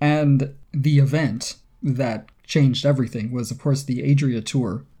 And the event that changed everything was, of course, the Adria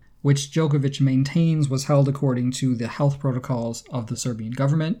Tour, which Djokovic maintains was held according to the health protocols of the Serbian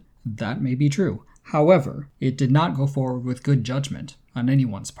government. That may be true. However, it did not go forward with good judgment on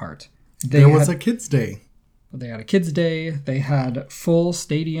anyone's part. There was a kids' day. They had a kids' day. They had full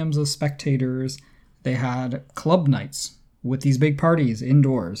stadiums of spectators. They had club nights with these big parties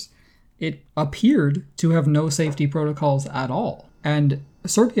indoors. It appeared to have no safety protocols at all. And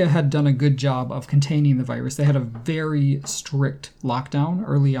Serbia had done a good job of containing the virus. They had a very strict lockdown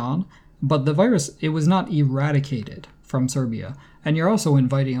early on, but the virus, it was not eradicated from Serbia. And you're also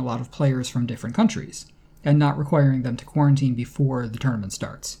inviting a lot of players from different countries and not requiring them to quarantine before the tournament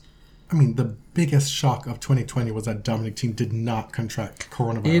starts. I mean, the biggest shock of 2020 was that Dominic Thiem did not contract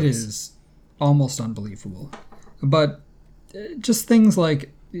coronavirus. It is almost unbelievable. But just things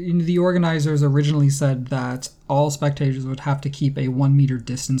like, the organizers originally said that all spectators would have to keep a 1 meter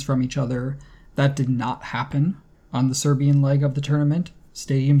distance from each other. That did not happen on the Serbian leg of the tournament.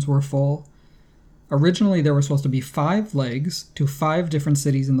 Stadiums were full. Originally, there were supposed to be 5 legs to 5 different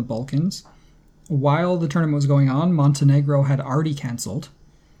cities in the Balkans. While the tournament was going on, Montenegro had already cancelled.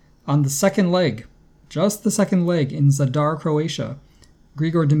 On the second leg, just the second leg in Zadar, Croatia,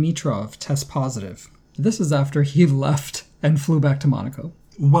 Grigor Dimitrov tests positive. This is after he left and flew back to Monaco.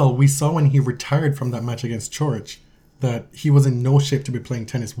 Well, we saw when he retired from that match against Coric that he was in no shape to be playing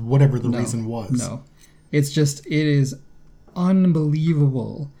tennis, whatever the reason was. No. It's just, it is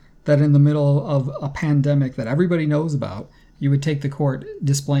unbelievable that in the middle of a pandemic that everybody knows about, you would take the court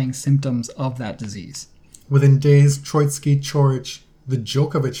displaying symptoms of that disease. Within days, Troitsky, Coric, the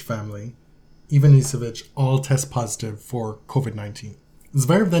Djokovic family, Ivanisevic, all test positive for COVID-19.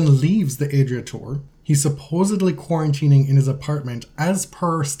 Zverev then leaves the Adria Tour. He's supposedly quarantining in his apartment as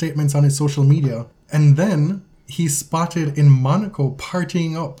per statements on his social media. And then he's spotted in Monaco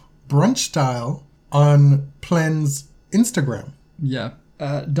partying up, brunch style, on Plen's Instagram. Yeah.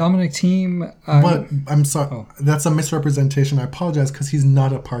 Dominic Thiem... but I'm sorry, that's a misrepresentation. I apologize, because he's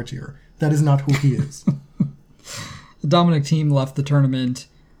not a partier. That is not who he is. Dominic Thiem left the tournament,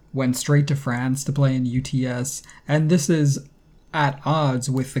 went straight to France to play in UTS, and this is at odds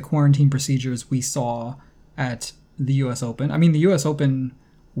with the quarantine procedures we saw at the US Open. I mean, the US Open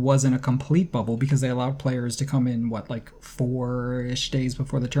was in a complete bubble because they allowed players to come in, 4-ish days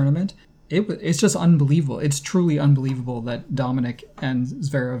before the tournament. It's just unbelievable. It's truly unbelievable that Dominic and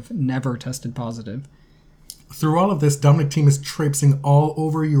Zverev never tested positive. Through all of this, Dominic Thiem is traipsing all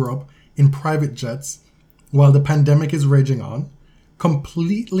over Europe in private jets while the pandemic is raging on,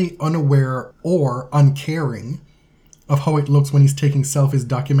 completely unaware or uncaring of how it looks when he's taking selfies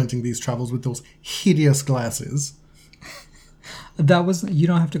documenting these travels with those hideous glasses. That was... You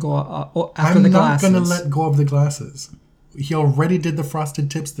don't have to go after the glasses. I'm not going to let go of the glasses. He already did the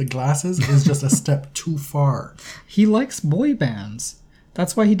frosted tips. The glasses is just a step too far. He likes boy bands.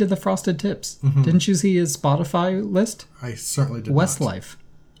 That's why he did the frosted tips. Mm-hmm. Didn't you see his Spotify list? I certainly did Westlife.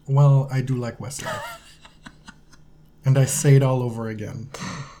 Not. Well, I do like Westlife. And I say it all over again.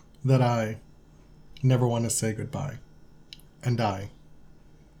 That I never want to say goodbye. And I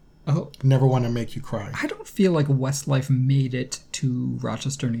never want to make you cry. I don't feel like Westlife made it to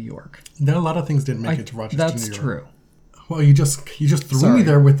Rochester, New York. There are a lot of things didn't make it to Rochester, New York. That's true. Well, you just threw me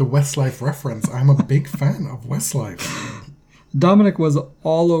there with the Westlife reference. I'm a big fan of Westlife. Dominic was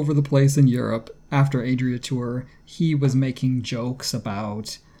all over the place in Europe after Adria Tour. He was making jokes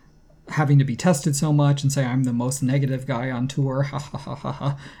about having to be tested so much and say, I'm the most negative guy on tour. Ha ha ha ha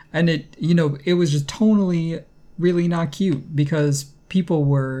ha. And it was just tonally really not cute because people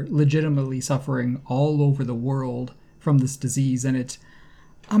were legitimately suffering all over the world from this disease. And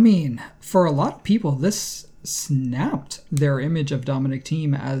for a lot of people, this snapped their image of Dominic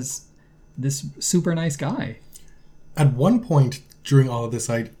Thiem as this super nice guy. At one point during all of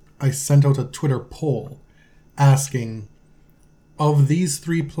this, I sent out a Twitter poll asking, of these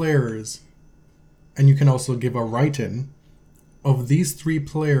 3 players, and you can also give a write-in, of these 3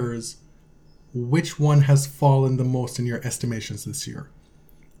 players, which one has fallen the most in your estimations this year?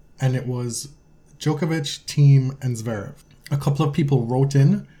 And it was Djokovic, Thiem, and Zverev. A couple of people wrote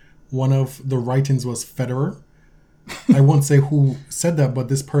in. One of the write-ins was Federer. I won't say who said that, but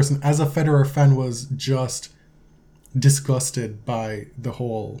this person, as a Federer fan, was just disgusted by the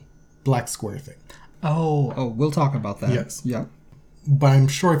whole black square thing. Oh, we'll talk about that. Yes. Yeah. But I'm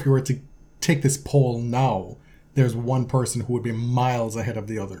sure if you were to take this poll now, there's one person who would be miles ahead of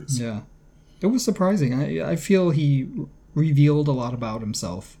the others. Yeah. It was surprising. I feel he revealed a lot about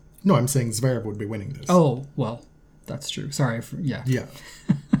himself. No, I'm saying Zverev would be winning this. Oh, well, that's true. Sorry. Yeah. Yeah.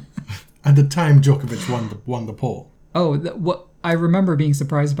 At the time, Djokovic won the poll. Oh, what I remember being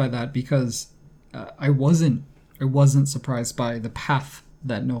surprised by that because I wasn't surprised by the path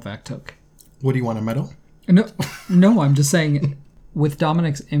that Novak took. What do you want, a medal? No, I'm just saying with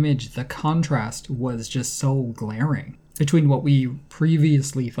Dominic's image, the contrast was just so glaring between what we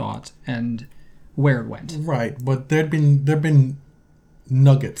previously thought and where it went. Right, but there've been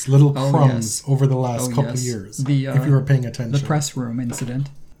nuggets, little crumbs over the last couple of years, if you were paying attention. The press room incident.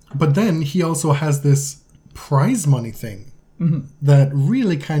 But then he also has this prize money thing that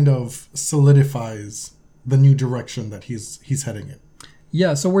really kind of solidifies the new direction that he's heading in.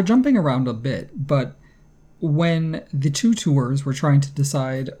 Yeah, so we're jumping around a bit, but when the two tours were trying to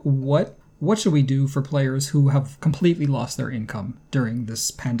decide what should we do for players who have completely lost their income during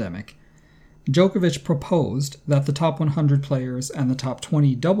this pandemic, Djokovic proposed that the top 100 players and the top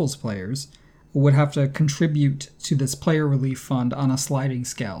 20 doubles players would have to contribute to this player relief fund on a sliding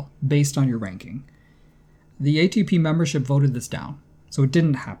scale based on your ranking. The ATP membership voted this down, so it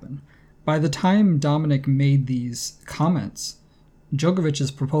didn't happen. By the time Dominic made these comments,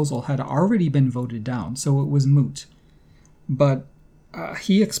 Djokovic's proposal had already been voted down, so it was moot. But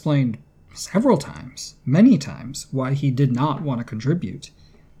he explained several times, many times, why he did not want to contribute.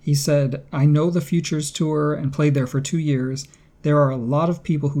 He said, "I know the Futures Tour and played there for 2 years. There are a lot of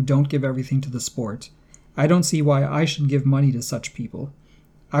people who don't give everything to the sport. I don't see why I should give money to such people.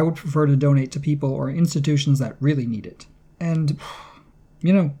 I would prefer to donate to people or institutions that really need it." And,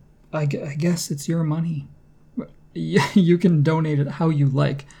 I guess it's your money. You can donate it how you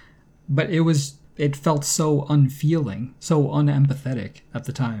like. But it felt so unfeeling, so unempathetic at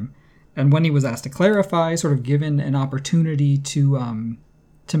the time. And when he was asked to clarify, sort of given an opportunity to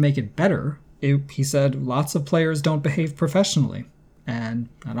make it better, he said, lots of players don't behave professionally. And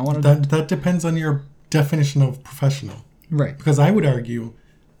I don't want to... That depends on your definition of professional. Right. Because I would argue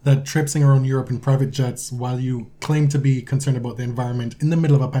that traipsing around Europe in private jets while you claim to be concerned about the environment in the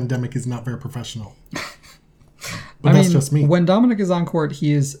middle of a pandemic is not very professional. But that's just me. When Dominic is on court,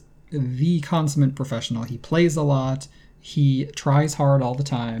 he is the consummate professional. He plays a lot. He tries hard all the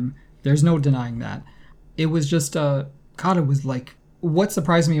time. There's no denying that. It was just, it was like... What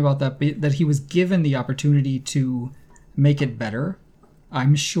surprised me about that he was given the opportunity to make it better.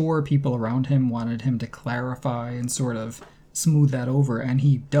 I'm sure people around him wanted him to clarify and sort of smooth that over, and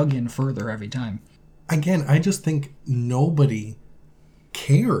he dug in further every time. Again, I just think nobody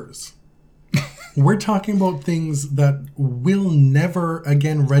cares. We're talking about things that will never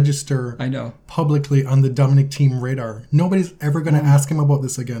again register publicly on the Dominic Thiem radar. Nobody's ever going to ask him about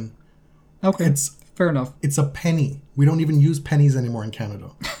this again. Okay. Fair enough. It's a penny. We don't even use pennies anymore in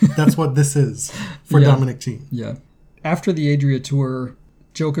Canada. That's what this is for Dominic Thiem. Yeah. After the Adria Tour,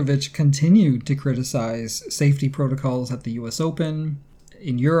 Djokovic continued to criticize safety protocols at the US Open.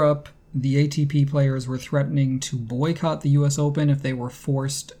 In Europe, the ATP players were threatening to boycott the US Open if they were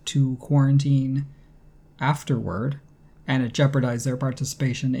forced to quarantine afterward, and it jeopardized their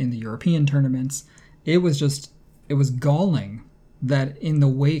participation in the European tournaments. It was galling that in the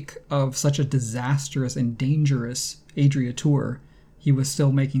wake of such a disastrous and dangerous Adria Tour, he was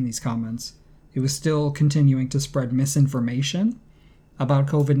still making these comments. He was still continuing to spread misinformation about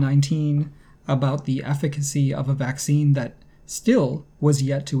COVID-19, about the efficacy of a vaccine that still was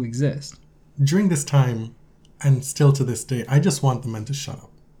yet to exist. During this time, and still to this day, I just want the men to shut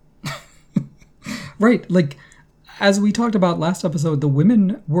up. Right, like, as we talked about last episode, the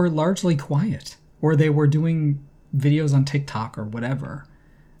women were largely quiet, or they were doing videos on TikTok or whatever.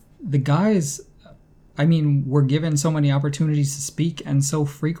 The guys, were given so many opportunities to speak and so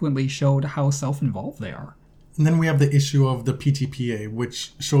frequently showed how self-involved they are. And then we have the issue of the PTPA,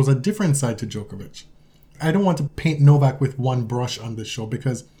 which shows a different side to Djokovic. I don't want to paint Novak with one brush on this show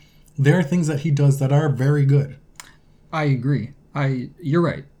because there are things that he does that are very good. I agree. You're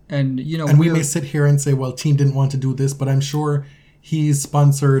right. And, and we may sit here and say, well, Thiem didn't want to do this, but I'm sure he's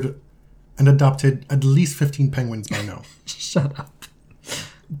sponsored and adopted at least 15 penguins by now. Shut up.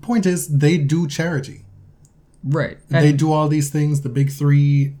 Point is, they do charity. Right. They do all these things. The big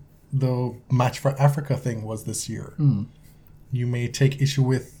three, the Match for Africa thing was this year. You may take issue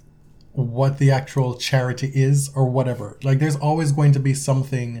with what the actual charity is or whatever. Like, there's always going to be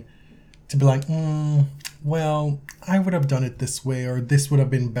something to be like, well, I would have done it this way, or this would have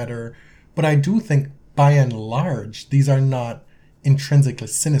been better. But I do think, by and large, these are not intrinsically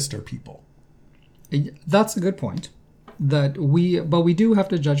sinister people. That's a good point. But we do have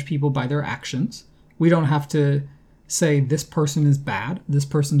to judge people by their actions. We don't have to say this person is bad, this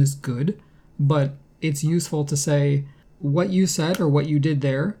person is good. But it's useful to say what you said or what you did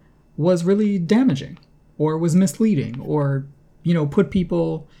there was really damaging, or was misleading, or, put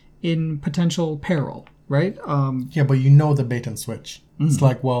people in potential peril, right? Yeah, but the bait and switch. It's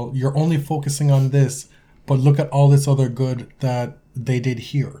like, well, you're only focusing on this, but look at all this other good that they did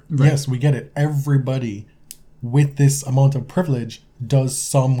here. Right. Yes, we get it. Everybody with this amount of privilege does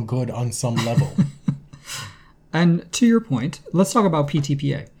some good on some level. And to your point, let's talk about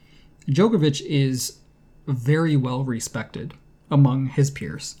PTPA. Djokovic is very well respected among his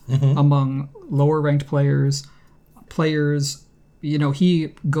peers, among lower ranked players.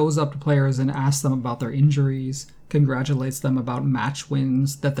 He goes up to players and asks them about their injuries, congratulates them about match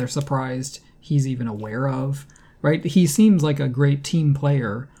wins that they're surprised he's even aware of, right? He seems like a great team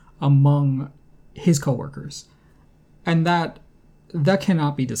player among his coworkers. And that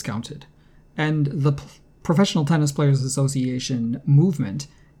cannot be discounted. And the Professional Tennis Players Association movement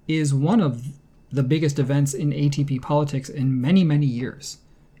is one of the biggest events in ATP politics in many, many years.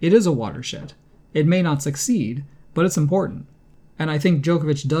 It is a watershed. It may not succeed, but it's important. And I think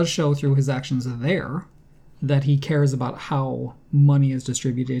Djokovic does show through his actions there that he cares about how money is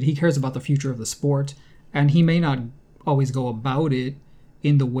distributed. He cares about the future of the sport, and he may not always go about it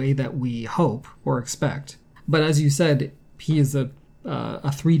in the way that we hope or expect. But as you said, he is a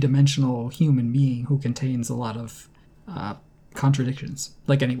three-dimensional human being who contains a lot of contradictions,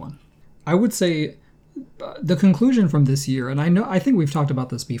 like anyone. I would say the conclusion from this year, and I think we've talked about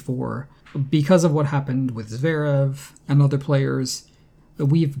this before, because of what happened with Zverev and other players,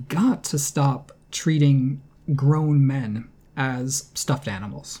 we've got to stop treating grown men as stuffed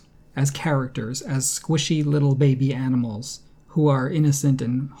animals, as characters, as squishy little baby animals who are innocent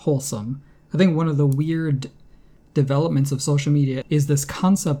and wholesome. I think one of the weird developments of social media is this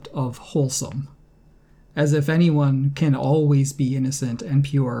concept of wholesome, as if anyone can always be innocent and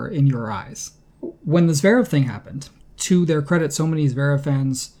pure in your eyes. When the Zverev thing happened, to their credit, so many Zverev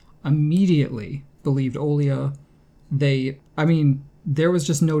fans immediately believed Olia. There was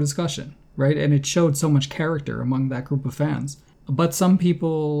just no discussion, right? And it showed so much character among that group of fans. But some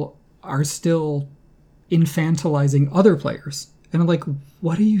people are still infantilizing other players. And I'm like,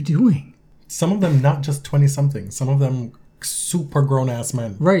 what are you doing? Some of them not just 20-something. Some of them super grown-ass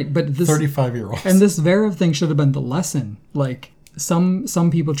men. Right, but this 35-year-olds. And this Zverev thing should have been the lesson. Like, some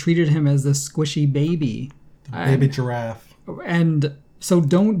people treated him as this squishy baby. The baby giraffe. And so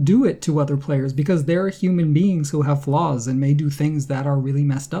don't do it to other players, because they're human beings who have flaws and may do things that are really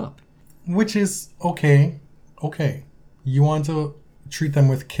messed up. Which is okay. Okay. You want to treat them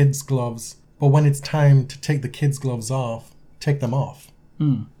with kids' gloves, but when it's time to take the kids' gloves off, take them off.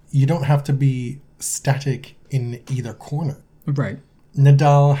 You don't have to be static in either corner. Right.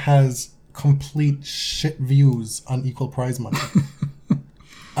 Nadal has complete shit views on equal prize money.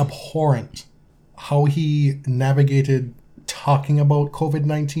 Abhorrent. How he navigated talking about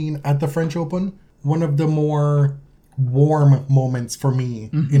COVID-19 at the French Open. One of the more warm moments for me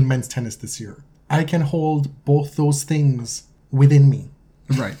in men's tennis this year. I can hold both those things within me.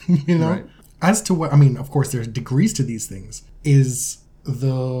 Right. Right. As to what, of course, there's degrees to these things. Is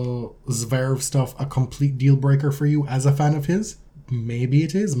the Zverev stuff a complete deal breaker for you as a fan of his? Maybe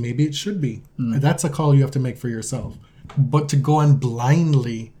it is. Maybe it should be. That's a call you have to make for yourself. But to go and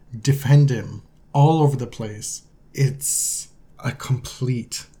blindly defend him all over the place, it's a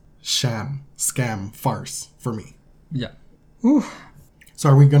complete sham, scam, farce for me. Yeah. Ooh. So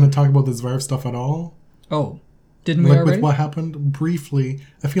are we going to talk about the Zverev stuff at all? Oh, didn't we already? With what happened briefly,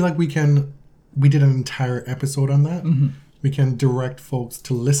 I feel like we did an entire episode on that. We can direct folks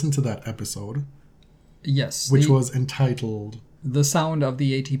to listen to that episode. Yes. Which was entitled The Sound of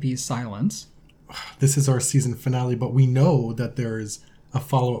the ATP Silence. This is our season finale, but we know that there's a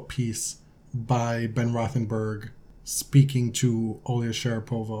follow-up piece by Ben Rothenberg speaking to Olia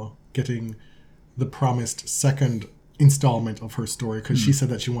Sharapova, getting the promised second installment of her story, because she said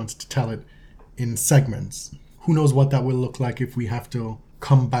that she wants to tell it in segments. Who knows what that will look like if we have to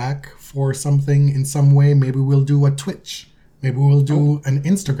come back for something in some way. Maybe we'll do a Twitch. Maybe we'll do an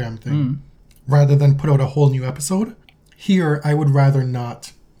Instagram thing rather than put out a whole new episode. Here, I would rather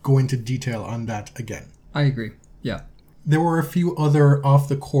not go into detail on that again. I agree. Yeah. there were a few other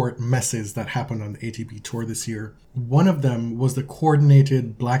off-the-court messes that happened on the ATP Tour this year. One of them was the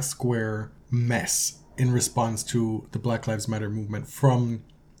coordinated Black Square mess in response to the Black Lives Matter movement from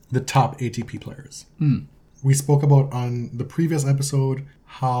the top ATP players. We spoke about on the previous episode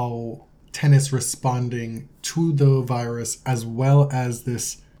how tennis responding to the virus as well as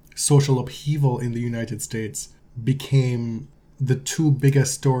this social upheaval in the United States became the two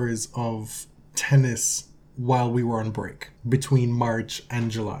biggest stories of tennis while we were on break between March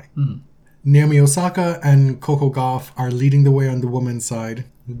and July. Naomi Osaka and Coco Gauff are leading the way on the women's side.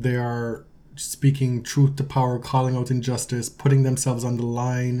 They are speaking truth to power, calling out injustice, putting themselves on the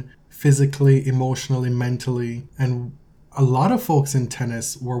line physically, emotionally, mentally. And a lot of folks in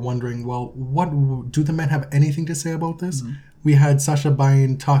tennis were wondering, well, what do the men have anything to say about this? We had Sasha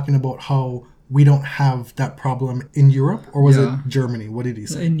Bain talking about how we don't have that problem in Europe, or was it Germany? What did he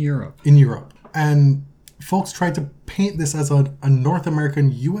say? In Europe. In Europe. And folks tried to paint this as a North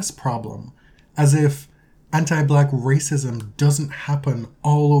American US problem, as if anti-Black racism doesn't happen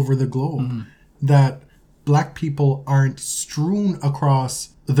all over the globe, that Black people aren't strewn across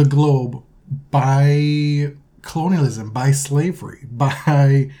the globe by colonialism, by slavery,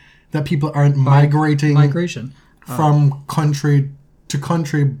 by that people aren't Migration. From country to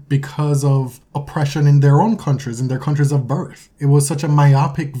country because of oppression in their own countries, in their countries of birth. It was such a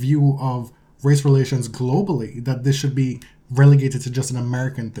myopic view of race relations globally that this should be relegated to just an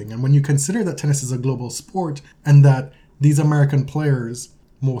American thing. And when you consider that tennis is a global sport and that these American players,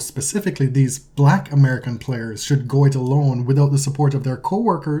 most specifically these Black American players, should go it alone without the support of their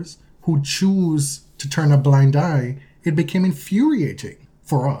co-workers who choose to turn a blind eye, it became infuriating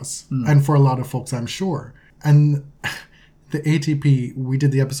for us and for a lot of folks, I'm sure. And the ATP, we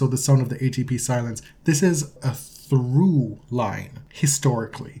did the episode, The Sound of the ATP Silence. This is a through line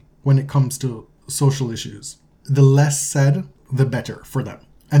historically when it comes to social issues. The less said, the better for them.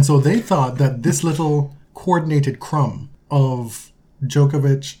 And so they thought that this little coordinated crumb of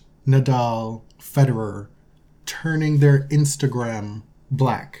Djokovic, Nadal, Federer turning their Instagram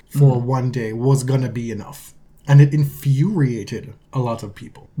black for one day was going to be enough. And it infuriated a lot of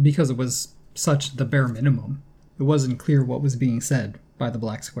people. Because it was such the bare minimum. It wasn't clear what was being said by the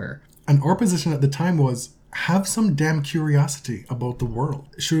Black Square. And our position at the time was, have some damn curiosity about the world.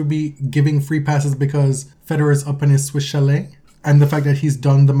 Should we be giving free passes because Federer's up in his Swiss chalet? And the fact that he's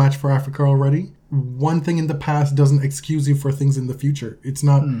done the match for Africa already? One thing in the past doesn't excuse you for things in the future. It's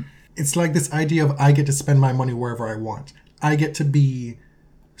not... It's like this idea of I get to spend my money wherever I want. I get to be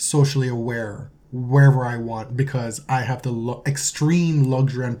socially aware wherever I want because I have the extreme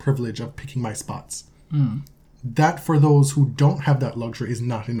luxury and privilege of picking my spots. That for those who don't have that luxury is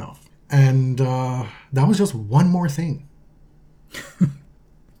not enough. And that was just one more thing.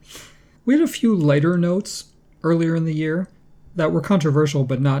 We had a few lighter notes earlier in the year that were controversial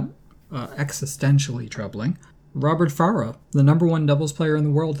but not existentially troubling. Robert Farah, the number one doubles player in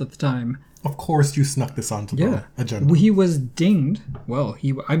the world at the time. Of course you snuck this onto the agenda. He was dinged. Well,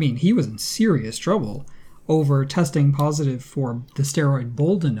 he was in serious trouble over testing positive for the steroid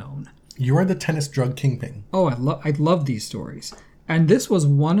boldenone. You are the tennis drug kingpin. Oh, I love these stories. And this was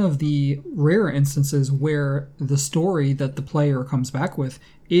one of the rare instances where the story that the player comes back with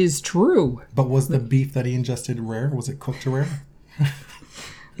is true. But was the beef that he ingested rare? Was it cooked rare?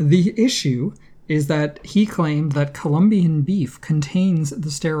 The issue is that he claimed that Colombian beef contains the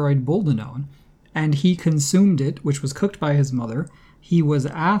steroid boldenone, and he consumed it, which was cooked by his mother. He was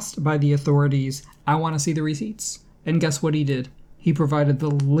asked by the authorities, I want to see the receipts. And guess what he did? He provided the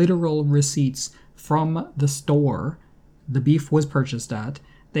literal receipts from the store the beef was purchased at.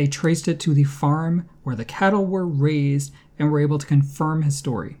 They traced it to the farm where the cattle were raised and were able to confirm his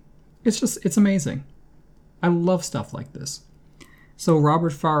story. It's amazing. I love stuff like this. So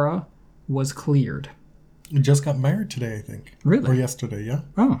Robert Farah was cleared. He just got married today, I think. Really? Or yesterday, yeah.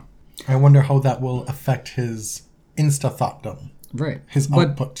 Oh. I wonder how that will affect his Insta-thoughtdom. Right. His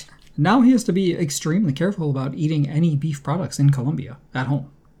output. Now he has to be extremely careful about eating any beef products in Colombia at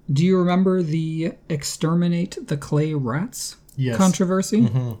home. Do you remember the exterminate the clay rats controversy?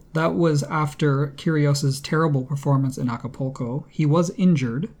 Mm-hmm. That was after Kyrgios's terrible performance in Acapulco. He was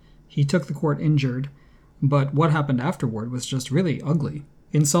injured. He took the court injured. But what happened afterward was just really ugly.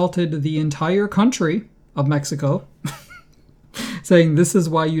 Insulted the entire country of Mexico, saying this is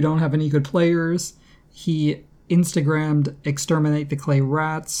why you don't have any good players. He Instagrammed exterminate the clay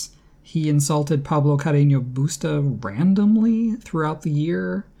rats. He insulted Pablo Carreño Busta randomly throughout the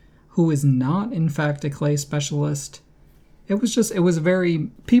year, who is not, in fact, a clay specialist. It was very...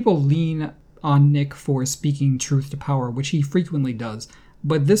 People lean on Nick for speaking truth to power, which he frequently does.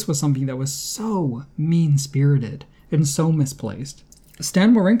 But this was something that was so mean-spirited and so misplaced.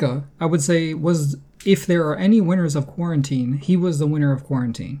 Stan Wawrinka, I would say, was, if there are any winners of quarantine, he was the winner of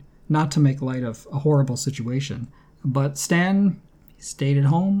quarantine. Not to make light of a horrible situation, but Stan stayed at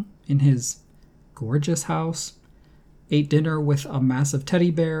home in his gorgeous house, ate dinner with a massive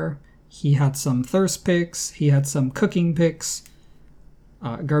teddy bear. He had some thirst pics. He had some cooking pics.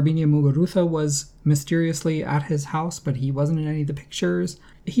 Garbiñe Muguruza was mysteriously at his house, but he wasn't in any of the pictures.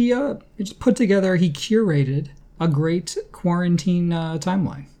 He just put together, he curated a great quarantine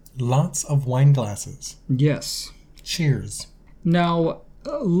timeline. Lots of wine glasses. Yes. Cheers. Now,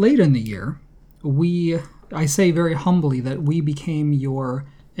 late in the year, I say very humbly that we became your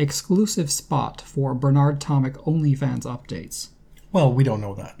exclusive spot for Bernard Tomic OnlyFans updates. Well, we don't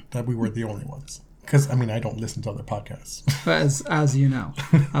know that we were the only ones. Because, I don't listen to other podcasts. As you know.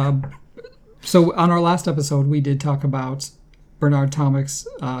 So on our last episode, we did talk about Bernard Tomic's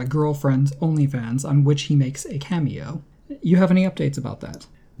girlfriend's OnlyFans, on which he makes a cameo. You have any updates about that?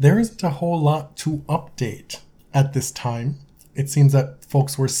 There isn't a whole lot to update at this time. It seems that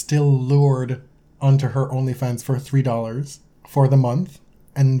folks were still lured onto her OnlyFans for $3 for the month.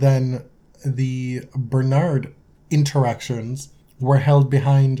 And then the Bernard interactions were held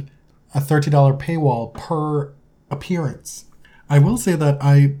behind a $30 paywall per appearance. I will say that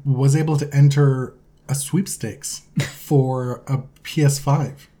I was able to enter a sweepstakes for a PS5.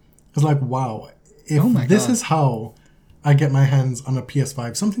 I was like, wow, if this is how I get my hands on a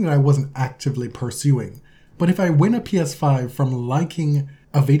PS5, something that I wasn't actively pursuing, but if I win a PS5 from liking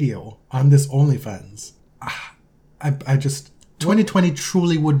a video on this OnlyFans, I just 2020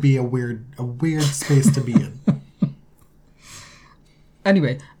 truly would be a weird space to be in.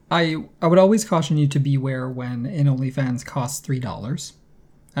 Anyway, I would always caution you to beware when an OnlyFans costs $3.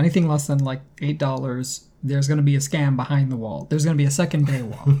 Anything less than like $8, there's going to be a scam behind the wall. There's going to be a second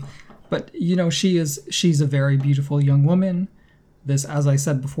paywall. But, she's a very beautiful young woman. This, as I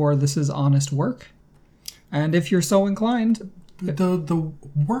said before, this is honest work. And if you're so inclined... The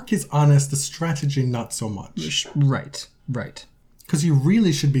work is honest, the strategy not so much. Right. Because you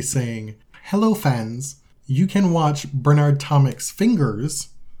really should be saying, hello fans, you can watch Bernard Tomic's fingers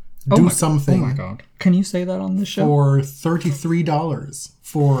do something. Oh my God. Can you say that on the show? For $33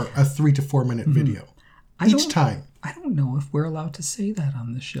 for a 3 to 4 minute video. Each time. I don't know if we're allowed to say that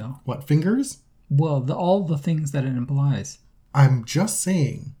on the show. What, fingers? Well, all the things that it implies. I'm just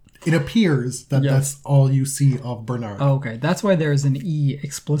saying, it appears that that's all you see of Bernard. Oh, okay. That's why there's an E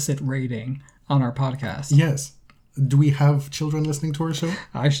explicit rating on our podcast. Yes. Do we have children listening to our show?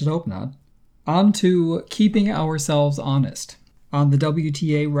 I should hope not. On to keeping ourselves honest. On the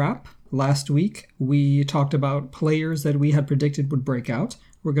WTA Wrap last week, we talked about players that we had predicted would break out.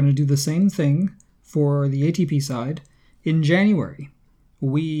 We're going to do the same thing for the ATP side. In January,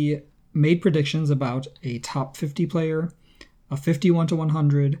 we made predictions about a top 50 player, a 51 to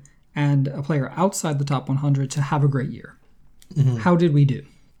 100, and a player outside the top 100 to have a great year. Mm-hmm. How did we do?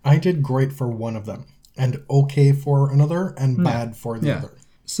 I did great for one of them, and okay for another, and bad for the other.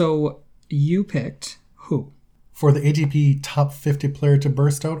 So you picked who? For the ATP top 50 player to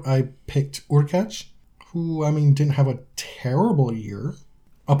burst out, I picked Urkac, who, didn't have a terrible year,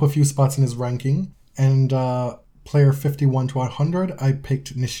 up a few spots in his ranking. And player 51 to 100, I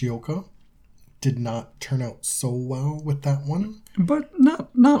picked Nishioka. Did not turn out so well with that one. But not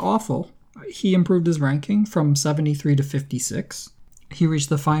awful. He improved his ranking from 73 to 56. He reached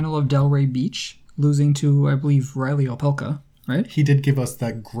the final of Delray Beach, losing to, I believe, Riley Opelka, right? He did give us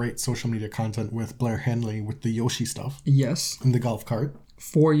that great social media content with Blair Henley with the Yoshi stuff. Yes. In the golf cart.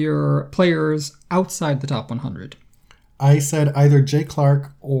 For your players outside the top 100. I said either Jay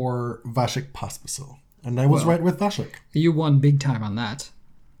Clark or Vasek Pospisil. And I was right with Vasek. You won big time on that.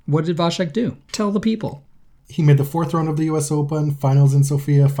 What did Vasek do? Tell the people. He made the 4th round of the US Open, finals in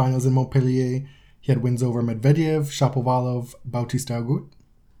Sofia, finals in Montpellier. He had wins over Medvedev, Shapovalov, Bautista Agut.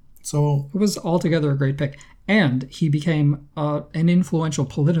 So it was altogether a great pick. And he became an influential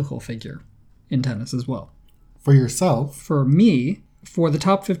political figure in tennis as well. For yourself? For me, for the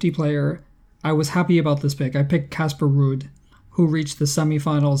top 50 player, I was happy about this pick. I picked Casper Ruud, who reached the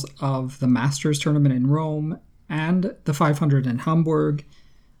semifinals of the Masters tournament in Rome and the 500 in Hamburg,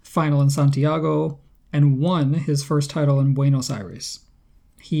 final in Santiago, and won his first title in Buenos Aires.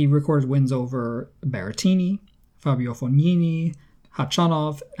 He recorded wins over Berrettini, Fabio Fognini,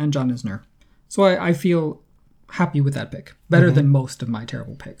 Khachanov, and John Isner. So I feel happy with that pick. Better than most of my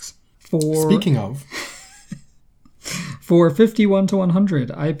terrible picks. Speaking of... For 51 to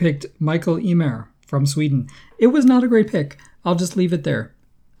 100, I picked Michael Ymer from Sweden. It was not a great pick. I'll just leave it there.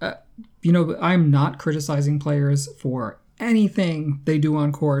 I'm not criticizing players for anything they do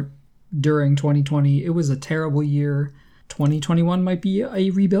on court. during 2020. It was a terrible year. 2021 might be a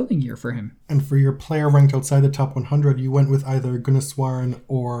rebuilding year for him. And for your player ranked outside the top 100, you went with either Gunneswaran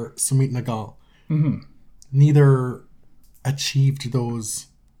or Sumit Nagal. Mm-hmm. Neither achieved those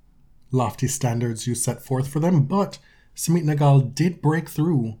lofty standards you set forth for them, but Sumit Nagal did break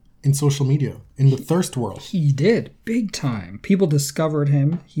through in social media, in the thirst world. He did, big time. People discovered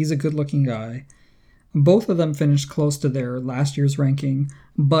him. He's a good-looking guy. Both of them finished close to their last year's ranking,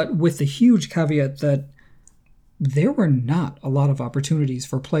 but with the huge caveat that there were not a lot of opportunities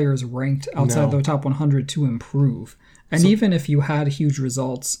for players ranked outside the top 100 to improve. And even if you had huge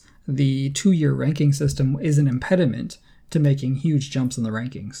results, the 2-year ranking system is an impediment to making huge jumps in the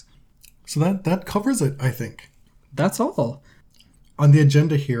rankings. So that covers it, I think. That's all. On the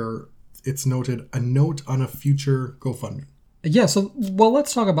agenda here, it's noted a note on a future GoFundMe. Yeah, so, well,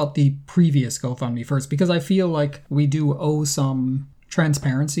 let's talk about the previous GoFundMe first, because I feel like we do owe some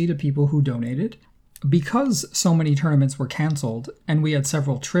transparency to people who donated. Because so many tournaments were canceled, and we had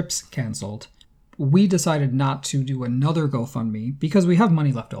several trips canceled, we decided not to do another GoFundMe because we have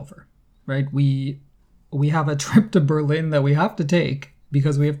money left over, right? We have a trip to Berlin that we have to take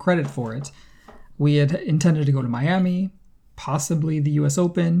because we have credit for it. We had intended to go to Miami, possibly the US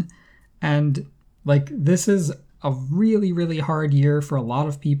Open, and this is a really, really hard year for a lot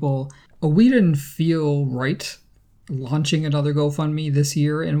of people. We didn't feel right launching another GoFundMe this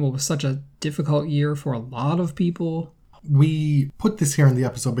year in what was such a difficult year for a lot of people. We put this here in the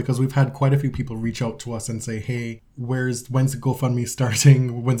episode because we've had quite a few people reach out to us and say, hey, when's the GoFundMe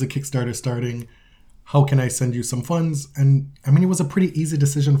starting? When's the Kickstarter starting? How can I send you some funds? And I mean, it was a pretty easy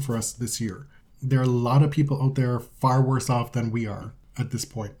decision for us this year. There are a lot of people out there far worse off than we are at this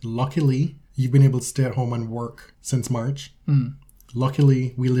point. Luckily, you've been able to stay at home and work since March.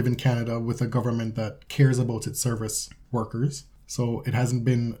 Luckily, we live in Canada with a government that cares about its service workers. So it hasn't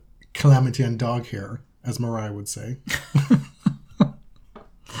been calamity and dog hair, as Mariah would say.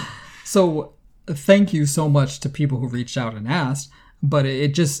 So thank you so much to people who reached out and asked, but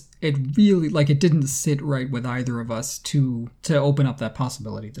it really, it didn't sit right with either of us to open up that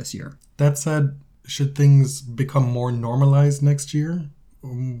possibility this year. That said, should things become more normalized next year,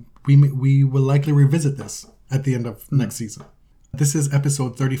 we will likely revisit this at the end of next season. This is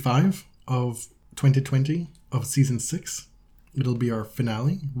episode 35 of 2020 of season 6. It'll be our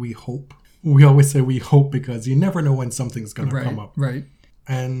finale, we hope. We always say we hope because you never know when something's going to come up. Right.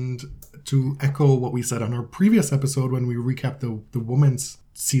 And to echo what we said on our previous episode when we recapped the women's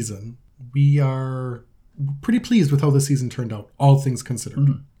season, we are pretty pleased with how the season turned out, all things considered.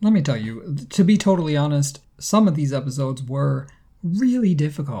 Mm-hmm. Let me tell you, to be totally honest, some of these episodes were really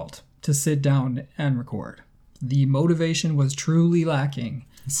difficult to sit down and record. The motivation was truly lacking.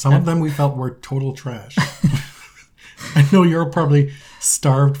 Some of them we felt were total trash. I know you're probably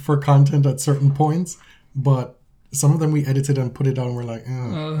starved for content at certain points, but some of them we edited and put it on and we're like,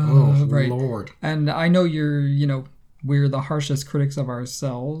 right. Lord. And I know we're the harshest critics of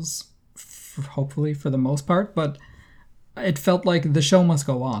ourselves, hopefully for the most part, but it felt like the show must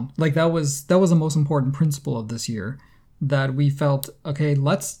go on. That was the most important principle of this year, that we felt, okay,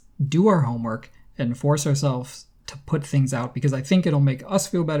 let's do our homework and force ourselves to put things out, because I think it'll make us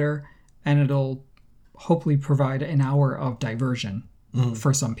feel better and it'll hopefully provide an hour of diversion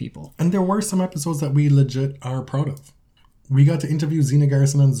for some people. And there were some episodes that we legit are proud of. We got to interview Zina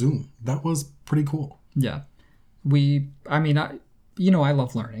Garrison on Zoom. That was pretty cool. Yeah. I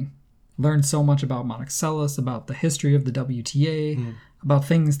love learning. Learned so much about Monoxelis, about the history of the WTA, about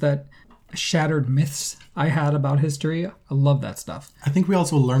things that shattered myths I had about history. I love that stuff. I think we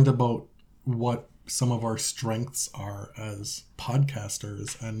also learned about what some of our strengths are as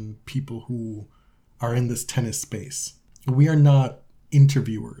podcasters and people who are in this tennis space. We are not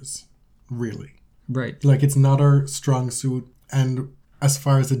interviewers, really. Right. It's not our strong suit. And as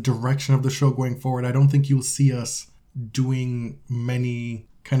far as the direction of the show going forward, I don't think you'll see us doing many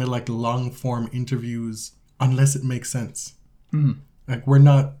kind of long form interviews unless it makes sense. We're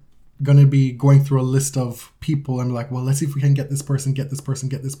not going to be going through a list of people and let's see if we can get this person,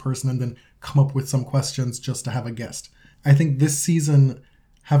 and then come up with some questions just to have a guest. I think this season,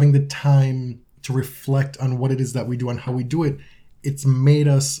 having the time to reflect on what it is that we do and how we do it, it's made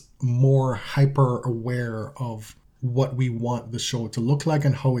us more hyper aware of what we want the show to look like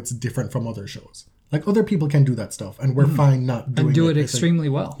and how it's different from other shows. Other people can do that stuff and we're fine not doing it. And do it extremely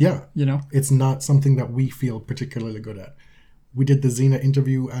well. Yeah. It's not something that we feel particularly good at. We did the Zina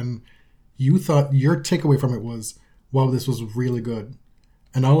interview and you thought your takeaway from it was, wow, this was really good.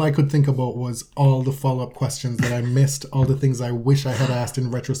 And all I could think about was all the follow-up questions that I missed, all the things I wish I had asked in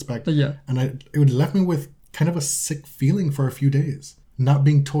retrospect. Yeah. And it left me with kind of a sick feeling for a few days. not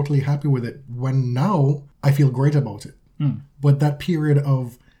being totally happy with it, when now I feel great about it. But that period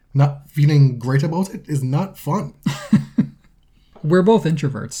of not feeling great about it is not fun. We're both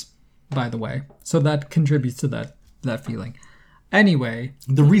introverts, by the way, so that contributes to that feeling. Anyway.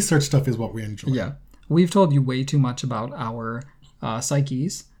 The research stuff is what we enjoy. Yeah. We've told you way too much about our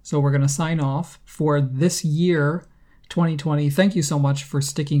psyches, so we're going to sign off for this year, 2020. Thank you so much for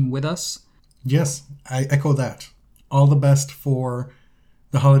sticking with us. Yes, I echo that. All the best for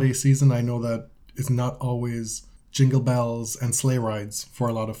the holiday season. I know that it's not always jingle bells and sleigh rides for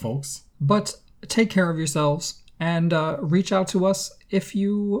a lot of folks. But take care of yourselves and reach out to us if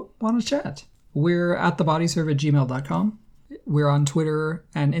you want to chat. We're at thebodyserve@gmail.com. We're on Twitter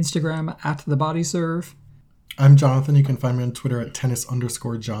and Instagram at thebodyserve. I'm Jonathan. You can find me on Twitter at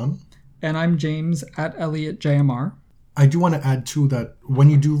tennis_John. And I'm James at ElliotJMR. I do want to add, too, that when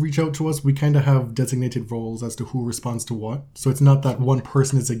you do reach out to us, we kind of have designated roles as to who responds to what. So it's not that one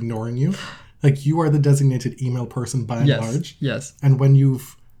person is ignoring you. Like, you are the designated email person by and large. Yes. And when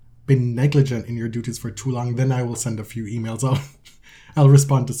you've been negligent in your duties for too long, then I will send a few emails out. I'll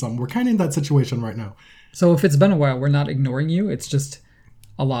respond to some. We're kind of in that situation right now. So if it's been a while, we're not ignoring you. It's just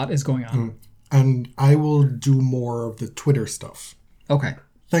a lot is going on. And I will do more of the Twitter stuff. Okay.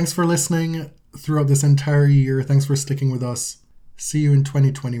 Thanks for listening throughout this entire year. Thanks for sticking with us. See you in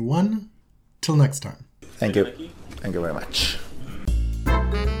 2021. Till next time. Thank you. Thank you very much.